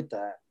enjoyed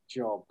that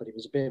job, but it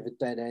was a bit of a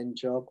dead end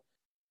job.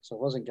 So I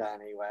wasn't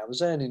going anywhere. I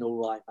was earning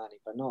all right money,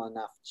 but not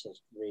enough to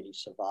really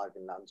survive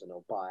in London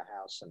or buy a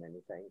house and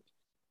anything.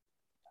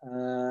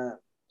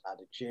 I had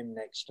a gym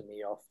next to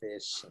my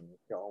office and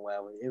got on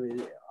well.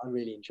 I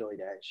really enjoyed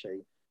it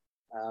actually.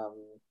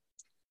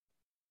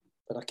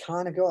 But I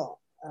kind of got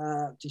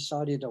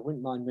decided I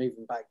wouldn't mind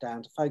moving back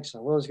down to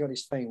Folkestone. I've always got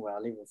this thing where I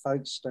live in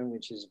Folkestone,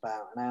 which is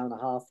about an hour and a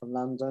half from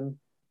London,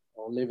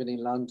 or living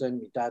in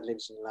London. My dad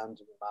lives in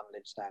London, my mum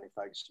lives down in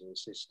Folkestone, my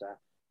sister.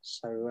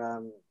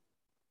 So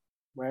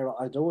where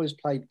I'd always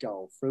played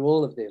golf. Through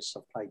all of this,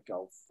 I've played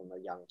golf from a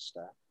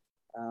youngster.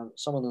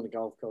 Someone on the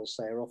golf course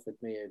there offered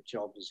me a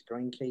job as a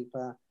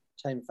greenkeeper.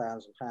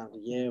 £10,000 a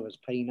year was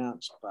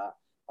peanuts, but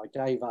I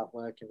gave up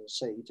working in the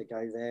city to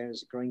go there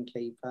as a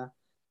greenkeeper.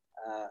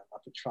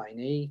 Like a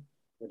trainee,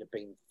 would have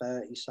been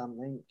 30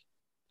 something,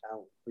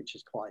 which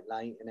is quite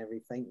late and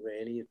everything,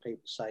 really. If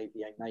people say if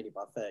you ain't made it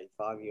by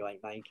 35, you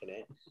ain't making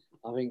it.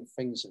 I think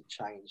things have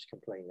changed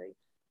completely.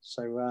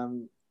 So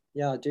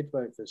Yeah, I did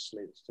work for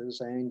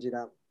solicitors. I ended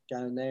up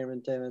going there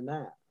and doing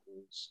that,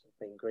 and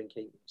been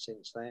greenkeeping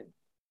since then.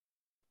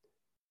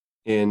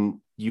 And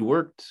you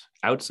worked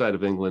outside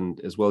of England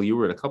as well. You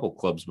were at a couple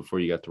clubs before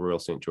you got to Royal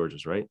St.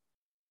 George's, right?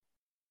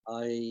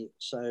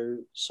 So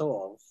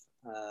sort of.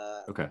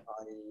 Okay.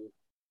 I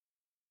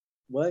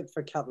worked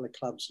for a couple of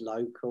clubs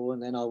local,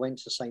 and then I went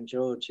to St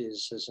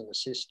George's as an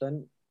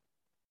assistant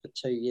for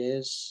 2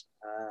 years,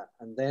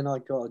 and then I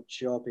got a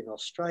job in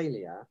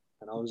Australia,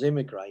 and I was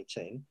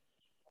immigrating.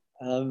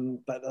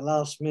 But at the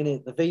last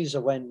minute, the visa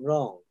went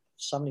wrong.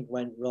 Something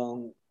went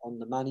wrong on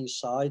the money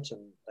side,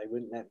 and they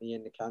wouldn't let me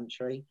in the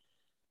country.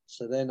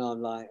 So then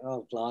I'm like,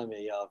 oh,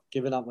 blimey, I've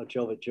given up my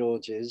job at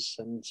George's,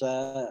 and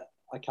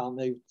I can't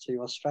move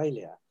to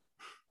Australia.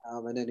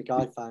 And then a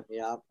guy phoned me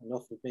up and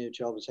offered me a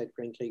job as head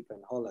greenkeeper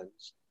in Holland.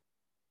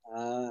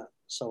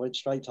 So I went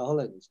straight to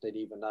Holland,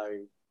 didn't even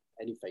know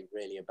anything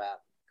really about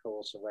the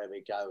course or where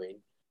we're going.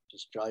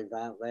 Just drove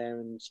out there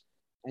and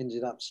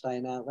ended up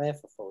staying out there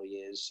for 4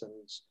 years.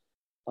 And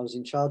I was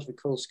in charge of a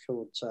course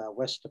called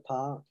Wester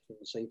Park in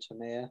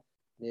Zoetermeer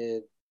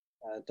near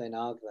Den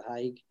Haag, The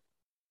Hague.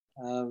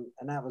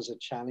 And that was a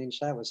challenge.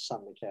 That was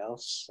something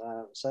else.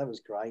 So that was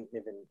great.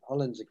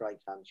 Holland's a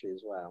great country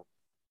as well.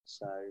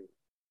 So,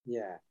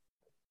 yeah.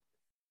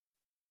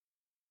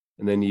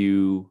 And then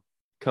you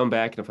come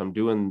back, and if I'm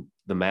doing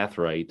the math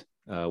right,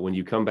 when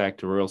you come back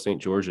to Royal St.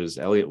 George's,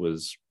 Elliot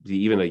was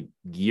even a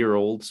year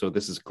old. So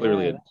this is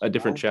clearly a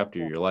different right.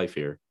 chapter of your life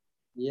here.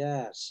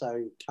 Yeah,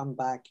 so come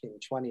back in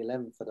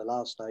 2011 for the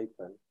last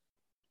Open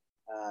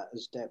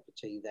as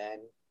deputy then.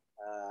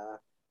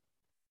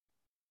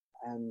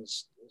 And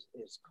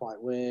it's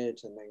quite weird.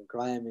 And then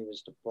Graham, who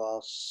was the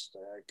boss,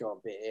 got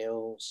a bit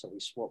ill. So we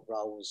swapped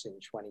roles in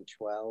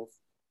 2012.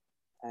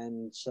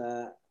 And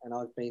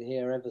I've been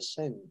here ever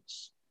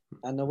since.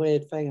 And the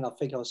weird thing, and I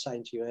think I was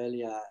saying to you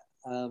earlier,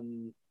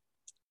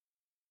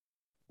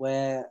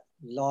 where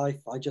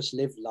I just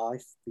lived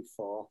life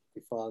before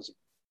I was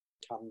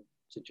come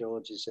to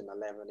George's in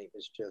 11. It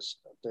was just,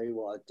 I do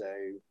what I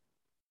do.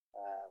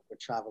 We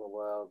travel the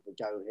world. We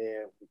go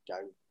here. We go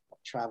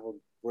travel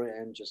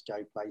Britain. Just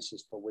go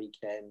places for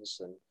weekends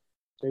and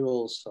do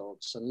all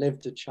sorts and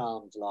lived a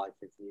charmed life.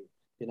 If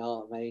you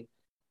know what I mean.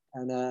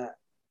 And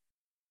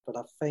but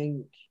I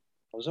think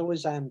I was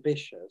always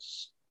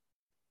ambitious,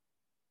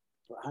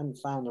 but I hadn't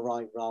found the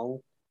right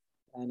role.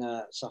 And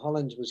so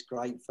Holland was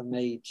great for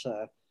me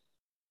to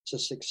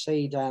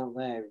succeed out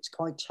there. It's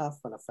quite tough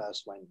when I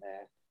first went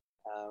there.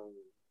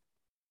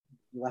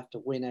 You have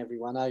to win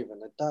everyone over.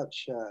 And the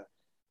Dutch,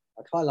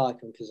 I quite like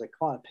them because they're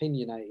quite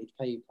opinionated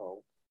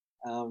people.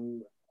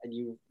 And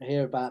you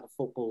hear about the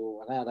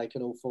football and how they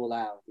can all fall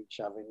out with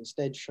each other. And it's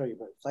dead true,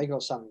 but if they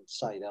got something to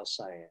say, they'll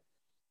say it.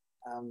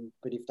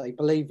 But if they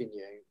believe in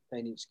you,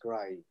 then it's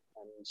great.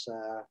 And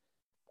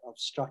I've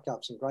struck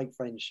up some great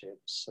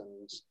friendships,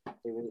 and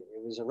it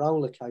was a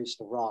roller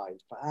coaster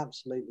ride, but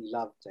absolutely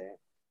loved it.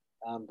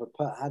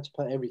 But had to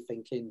put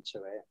everything into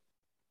it.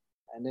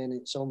 And then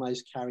it's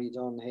almost carried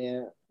on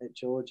here at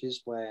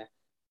George's, where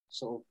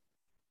sort of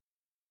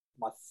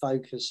my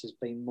focus has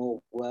been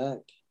more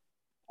work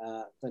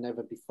than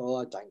ever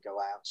before. I don't go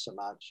out so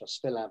much. I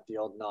still have the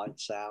odd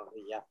nights out.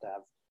 You have to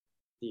have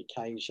the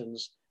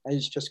occasions. And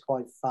it's just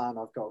quite fun.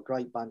 I've got a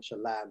great bunch of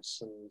lads,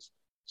 and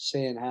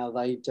seeing how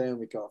they do.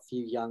 We've got a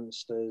few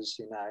youngsters,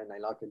 and they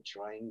like a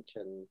drink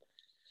and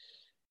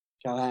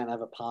go out and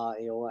have a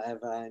party or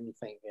whatever. And you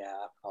think, yeah,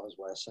 I was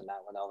worse than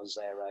that when I was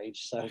their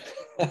age. So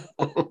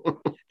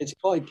it's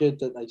quite good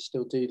that they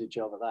still do the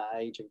job at that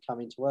age and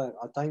come into work.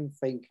 I don't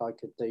think I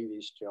could do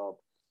this job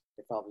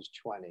if I was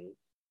 20,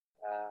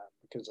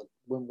 because I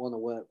wouldn't want to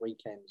work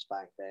weekends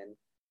back then,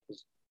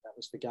 because that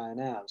was the going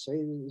out. So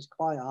it was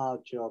quite a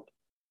hard job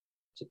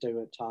to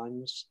do at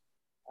times.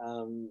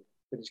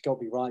 But it's got to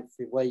be right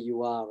for where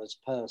you are as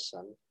a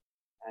person.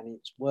 And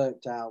it's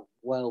worked out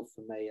well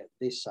for me at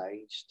this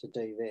age to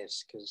do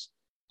this, because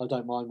I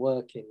don't mind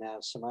working now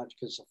so much,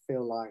 because I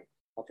feel like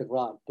I could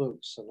write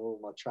books and all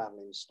my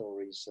traveling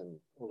stories and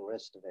all the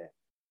rest of it.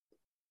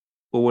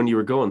 Well, when you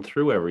were going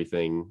through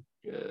everything,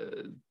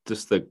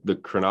 just the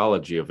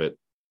chronology of it,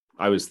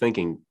 I was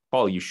thinking,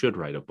 Paul, you should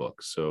write a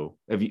book. So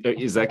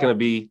is that going to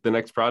be the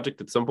next project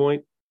at some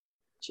point?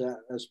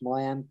 That's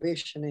my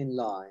ambition in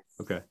life.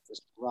 Okay. Is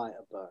to write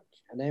a book.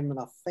 And then when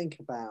I think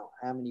about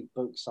how many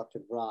books I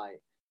could write,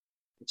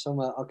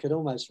 I could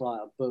almost write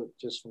a book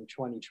just from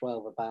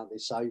 2012 about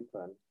this Open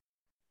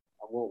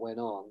and what went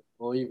on,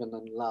 or even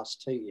in the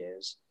last 2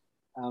 years.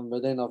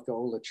 But then I've got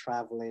all the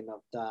traveling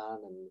I've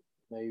done and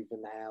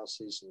moving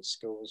houses and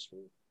schools from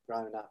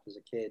growing up as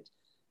a kid.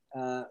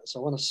 So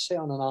I want to sit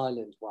on an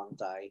island one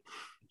day,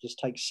 just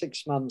take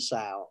 6 months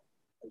out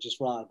and just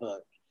write a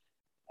book.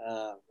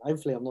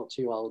 Hopefully I'm not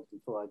too old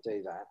before I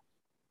do that.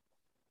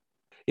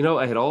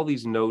 I had all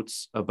these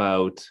notes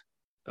about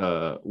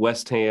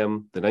West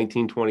Ham, the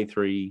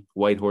 1923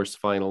 White Horse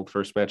final,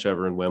 first match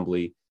ever in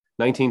Wembley,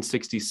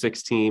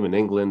 1966 team in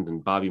England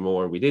and Bobby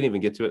Moore. We didn't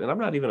even get to it. And I'm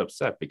not even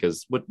upset,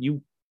 because what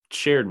you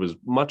shared was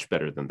much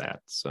better than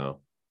that.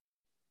 So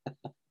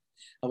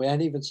And we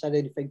haven't even said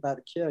anything about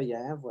the Cure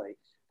yet, have we?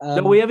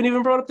 No, we haven't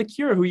even brought up the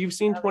Cure, who you've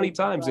seen 20 haven't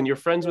times, and you're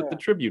friends with the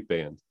tribute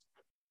band.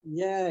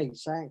 Yeah,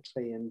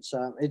 exactly. And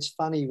it's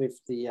funny with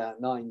the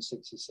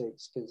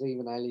 1966, because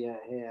even Elliot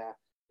here,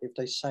 if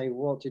they say,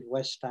 what did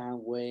West Ham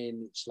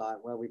win? It's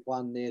like, well, we've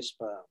won this,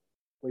 but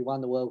we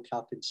won the World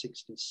Cup in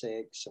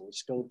 66 and we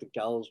scored the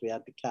goals, we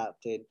had the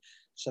captain.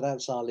 So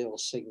that's our little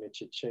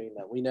signature tune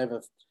that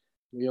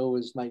we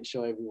always make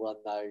sure everyone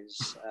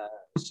knows.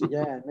 So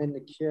yeah, and then the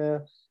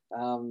Cure,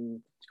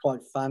 it's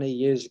quite funny.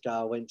 Years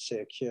ago, I went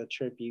to a Cure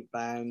tribute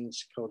band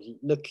called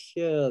Le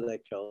Cure, they're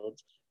called.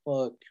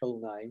 What a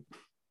cool name.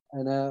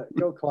 And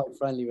got quite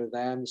friendly with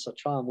them, so I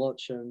try and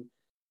watch them.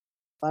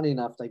 Funny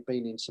enough, they've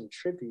been in some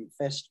tribute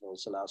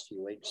festivals the last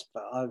few weeks,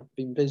 but I've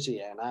been busy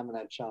and I haven't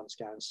had a chance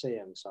to go and see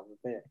them, so I'm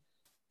a bit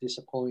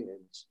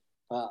disappointed.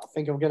 But I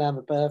think I'm going to have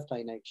a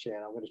birthday next year,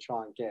 and I'm going to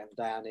try and get them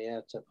down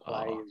here to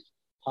play as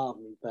part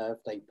of my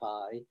birthday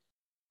party.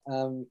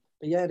 But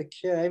yeah, the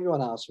Cure,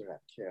 everyone asks me about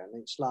Cure, and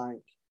it's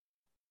like,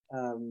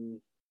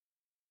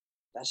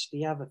 that's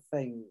the other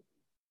thing.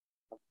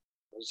 I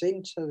was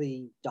into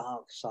the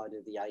dark side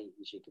of the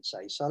 80s, you could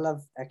say. So I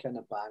love Echo and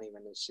the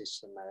Bunnymen and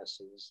Sister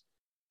Mercies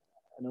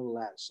and all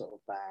that sort of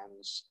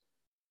bands.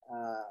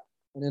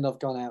 And then I've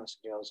gone out with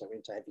some girls that are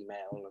into heavy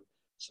metal, and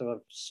so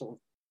I've sort of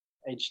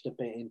edged a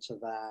bit into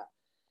that.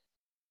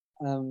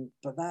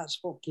 But that's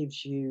what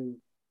gives you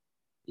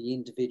the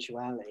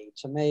individuality.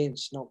 To me,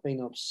 it's not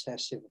being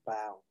obsessive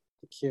about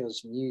the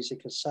Cure's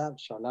music as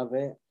such. I love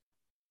it.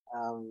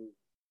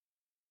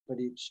 But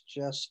it's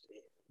just,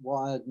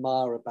 what I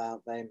admire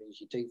about them is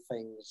you do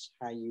things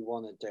how you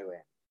want to do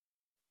it.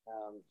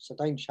 So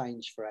don't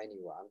change for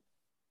anyone.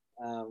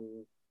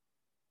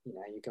 You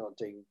know, you got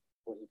to do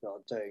what you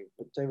got to do,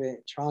 but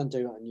try and do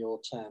it on your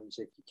terms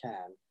if you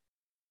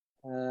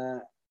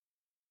can.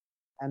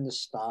 And the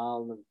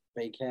style and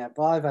big hair.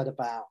 But I've had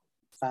about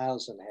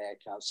 1,000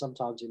 haircuts.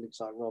 Sometimes it looks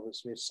like Robert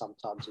Smith,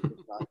 sometimes it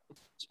looks like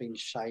it's been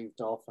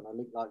shaved off and I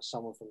look like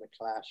someone from the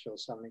Clash or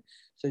something.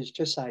 So it's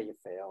just how you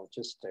feel,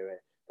 just do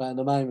it. But at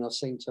the moment, I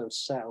seem to have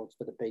settled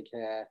for the big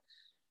hair.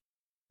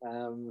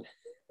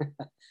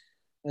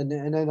 And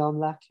then I'm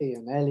lucky,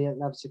 and Elliot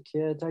loves the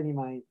Cure, don't you,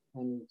 mate?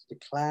 And the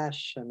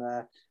Clash, and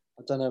I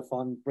don't know if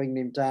I'm bringing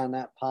him down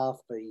that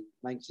path, but he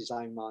makes his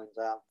own mind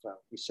up. But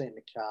we sit in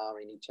the car,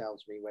 and he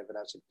tells me whether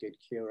that's a good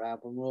Cure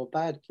album or a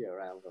bad Cure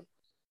album.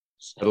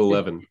 So, at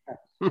 11.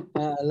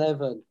 At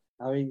 11.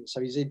 I mean, so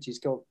he's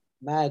got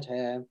mad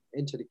hair,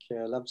 into the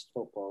Cure, loves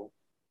football.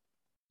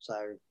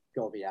 So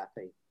got to be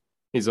happy.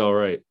 He's all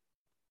right.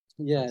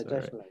 Yeah, that's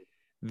definitely.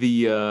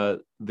 Right.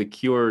 The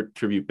Cure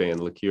tribute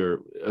band, Le Cure,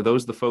 are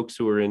those the folks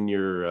who are in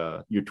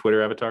your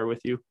Twitter avatar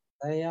with you?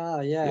 They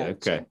are, yeah.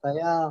 Okay. So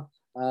they are.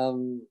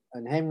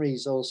 And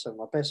Henry's also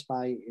my best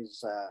mate is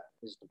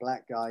the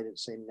black guy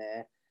that's in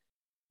there.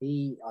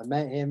 I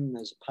met him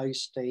as a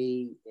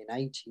postie in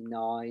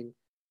 '89.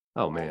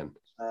 Oh man.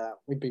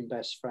 We've been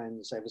best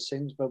friends ever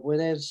since, but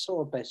we're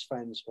sort of best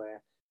friends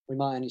where we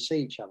might only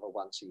see each other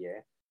once a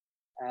year.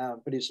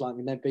 But it's like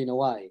we've never been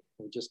away.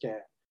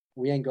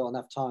 We ain't got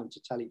enough time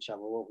to tell each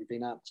other what we've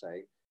been up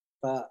to.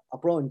 But I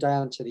brought him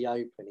down to the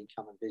Open. He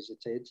come and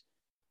visited.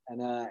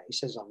 And he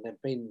says, I've never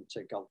been to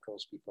a golf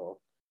course before.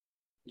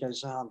 He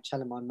goes, I'm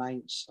telling my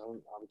mates,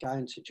 I'm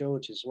going to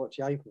George's to watch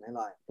the Open. They're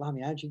like,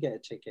 blimey, how'd you get a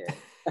ticket?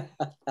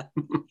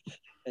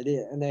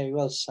 And there he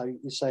was. So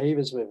he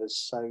was with us.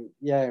 So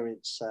yeah,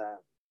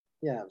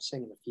 I've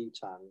seen him a few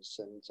times.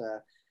 And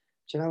do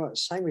you know what?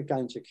 Same with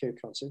going to a Cure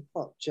concert. It's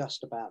not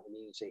just about the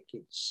music.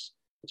 It's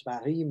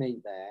about who you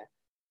meet there.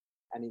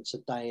 And it's a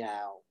day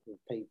out with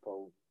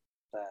people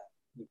that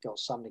you've got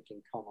something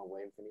in common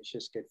with, and it's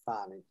just good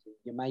fun.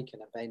 You make an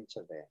event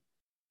of it.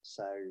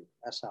 So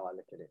that's how I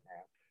look at it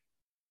now.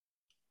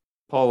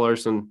 Paul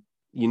Larsen,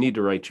 you need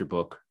to write your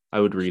book. I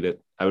would read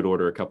it. I would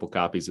order a couple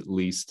copies at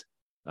least.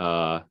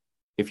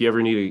 If you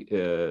ever need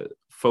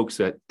folks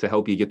to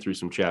help you get through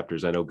some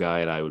chapters, I know Guy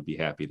and I would be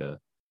happy to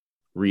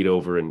read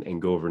over and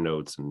go over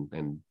notes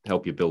and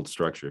help you build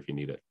structure if you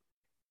need it.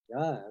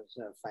 Yeah,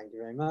 so thank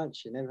you very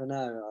much. You never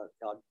know.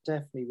 I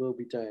definitely will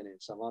be doing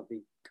it, so I might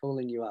be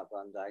calling you up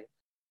one day.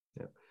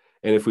 Yeah.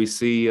 And if we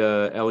see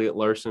Elliot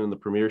Larsen in the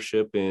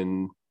premiership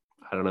in,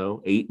 I don't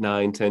know, 8,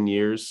 9, 10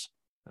 years,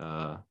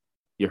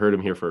 you heard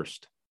him here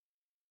first.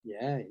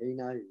 Yeah, who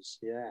knows?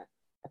 Yeah.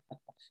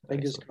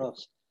 Fingers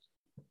crossed.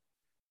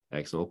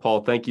 Excellent. Well,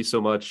 Paul, thank you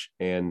so much.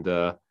 And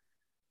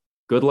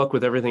good luck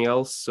with everything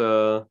else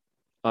on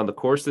the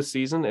course this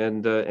season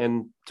and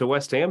to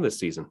West Ham this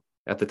season.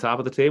 At the top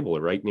of the table, or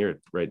right near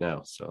it right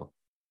now. So,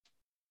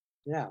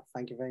 yeah,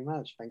 thank you very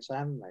much. Thanks for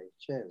having me.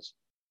 Cheers.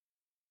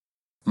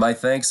 My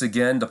thanks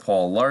again to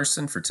Paul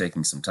Larsen for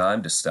taking some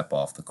time to step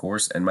off the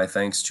course, and my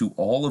thanks to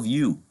all of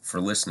you for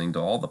listening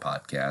to all the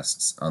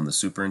podcasts on the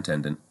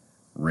Superintendent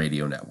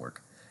Radio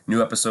Network.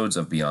 New episodes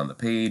of Beyond the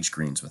Page,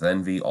 Greens with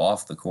Envy,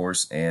 Off the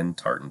Course, and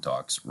Tartan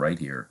Talks right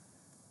here,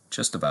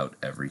 just about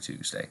every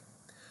Tuesday.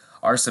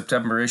 Our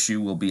September issue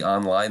will be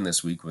online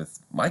this week with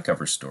my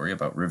cover story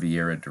about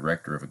Riviera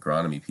Director of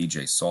Agronomy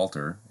P.J.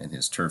 Salter and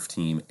his turf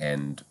team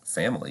and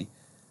family.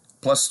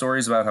 Plus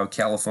stories about how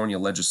California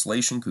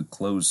legislation could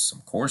close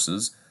some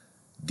courses,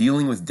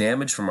 dealing with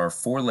damage from our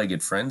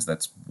four-legged friends,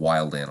 that's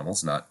wild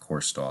animals, not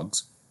course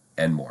dogs,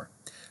 and more.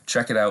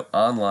 Check it out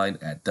online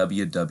at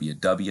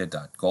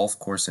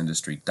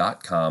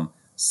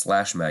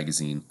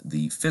www.golfcourseindustry.com/magazine.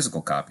 The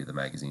physical copy of the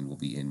magazine will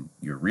be in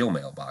your real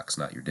mailbox,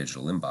 not your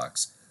digital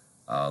inbox,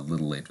 a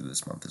little later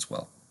this month as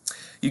well.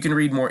 You can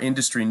read more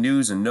industry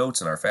news and notes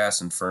in our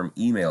Fast and Firm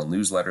email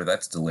newsletter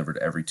that's delivered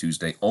every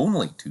Tuesday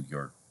only to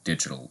your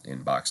digital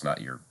inbox,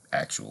 not your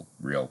actual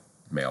real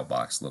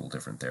mailbox. A little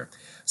different there.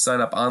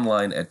 Sign up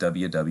online at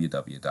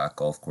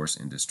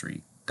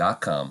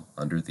www.golfcourseindustry.com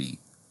under the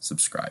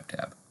subscribe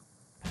tab.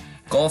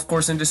 Golf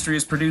Course Industry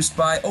is produced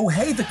by, oh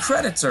hey, the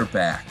credits are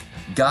back,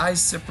 Guy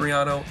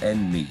Cipriano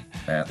and me,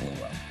 Matt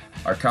Lowell.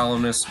 Our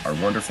columnists are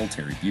wonderful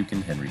Terry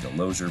Buchan, Henry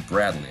DeLozier,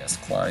 Bradley S.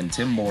 Klein,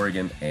 Tim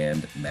Morrigan,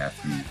 and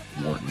Matthew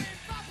Wharton.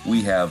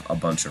 We have a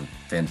bunch of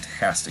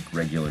fantastic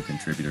regular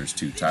contributors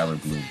too: Tyler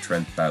Bloom,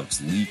 Trent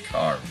Bouts, Lee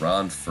Carr,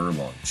 Ron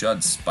Furlong,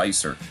 Judd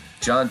Spicer,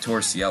 John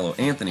Torsiello,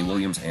 Anthony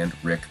Williams, and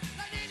Rick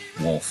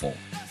Wolfel.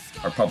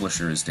 Our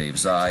publisher is Dave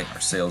Zai,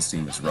 our sales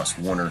team is Russ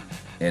Warner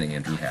and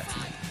Andrew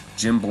Hatfield.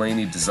 Jim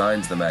Blaney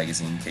designs the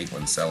magazine.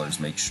 Caitlin Sellers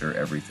makes sure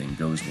everything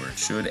goes where it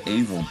should.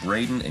 Avel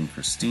Braden and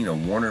Christina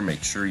Warner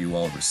make sure you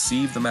all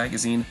receive the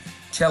magazine.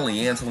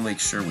 Kelly Antle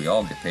makes sure we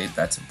all get paid.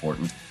 That's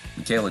important.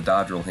 Michaela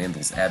Dodrell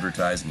handles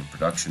advertising and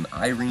production.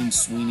 Irene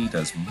Sweeney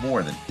does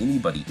more than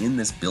anybody in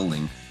this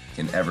building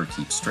can ever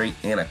keep straight.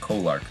 Anna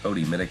Kolar,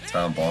 Cody Minnick,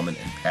 Tom Bauman,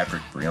 and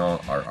Patrick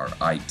Briand are our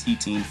IT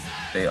team.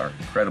 They are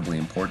incredibly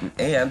important.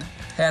 And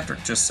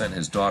Patrick just sent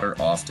his daughter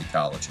off to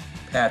college.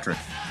 Patrick,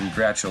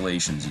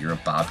 congratulations, you're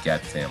a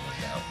Bobcat family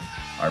now.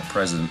 Our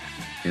president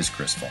is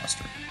Chris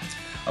Foster.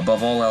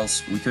 Above all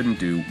else, we couldn't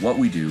do what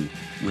we do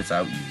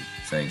without you.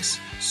 Thanks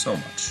so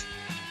much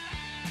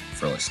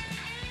for listening.